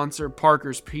 our sponsor,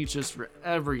 Parker's Peaches, for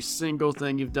every single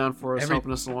thing you've done for us, Every-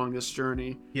 helping us along this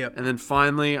journey. Yep. And then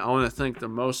finally, I want to thank the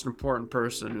most important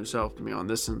person who's helped me on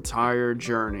this entire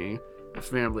journey of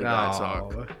Family Guy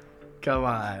Talk. Oh, come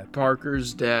on.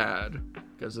 Parker's dad.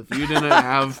 Because if you didn't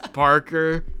have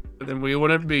Parker, then we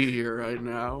wouldn't be here right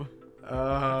now.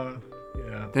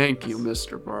 Yeah. Thank you,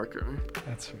 Mr. Parker.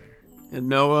 That's fair. And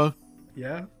Noah,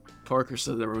 Yeah. Parker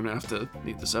said that we're going to have to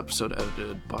need this episode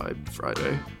edited by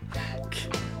Friday. Okay,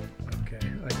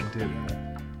 I can do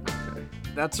that. Okay.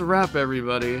 That's a wrap,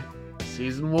 everybody.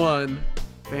 Season 1,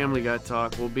 Family Guy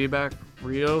Talk. We'll be back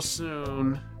real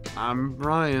soon. I'm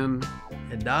Ryan.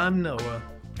 And I'm Noah,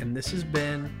 and this has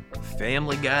been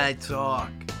Family Guy Talk.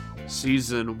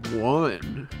 Season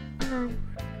 1.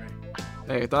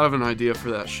 Hey, I thought of an idea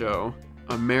for that show.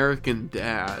 American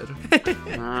Dad.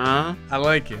 Huh? I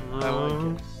like it.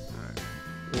 Alright.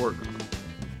 Work on it.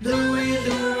 Louie,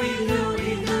 Louie,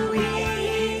 Louie,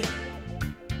 Louie.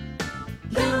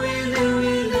 Louie,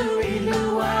 Louie, Louie,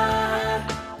 Louie.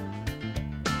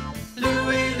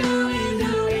 Louie, Louie,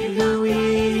 Louie,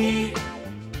 Louie.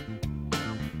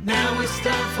 Now it's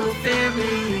time for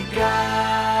Family Guy.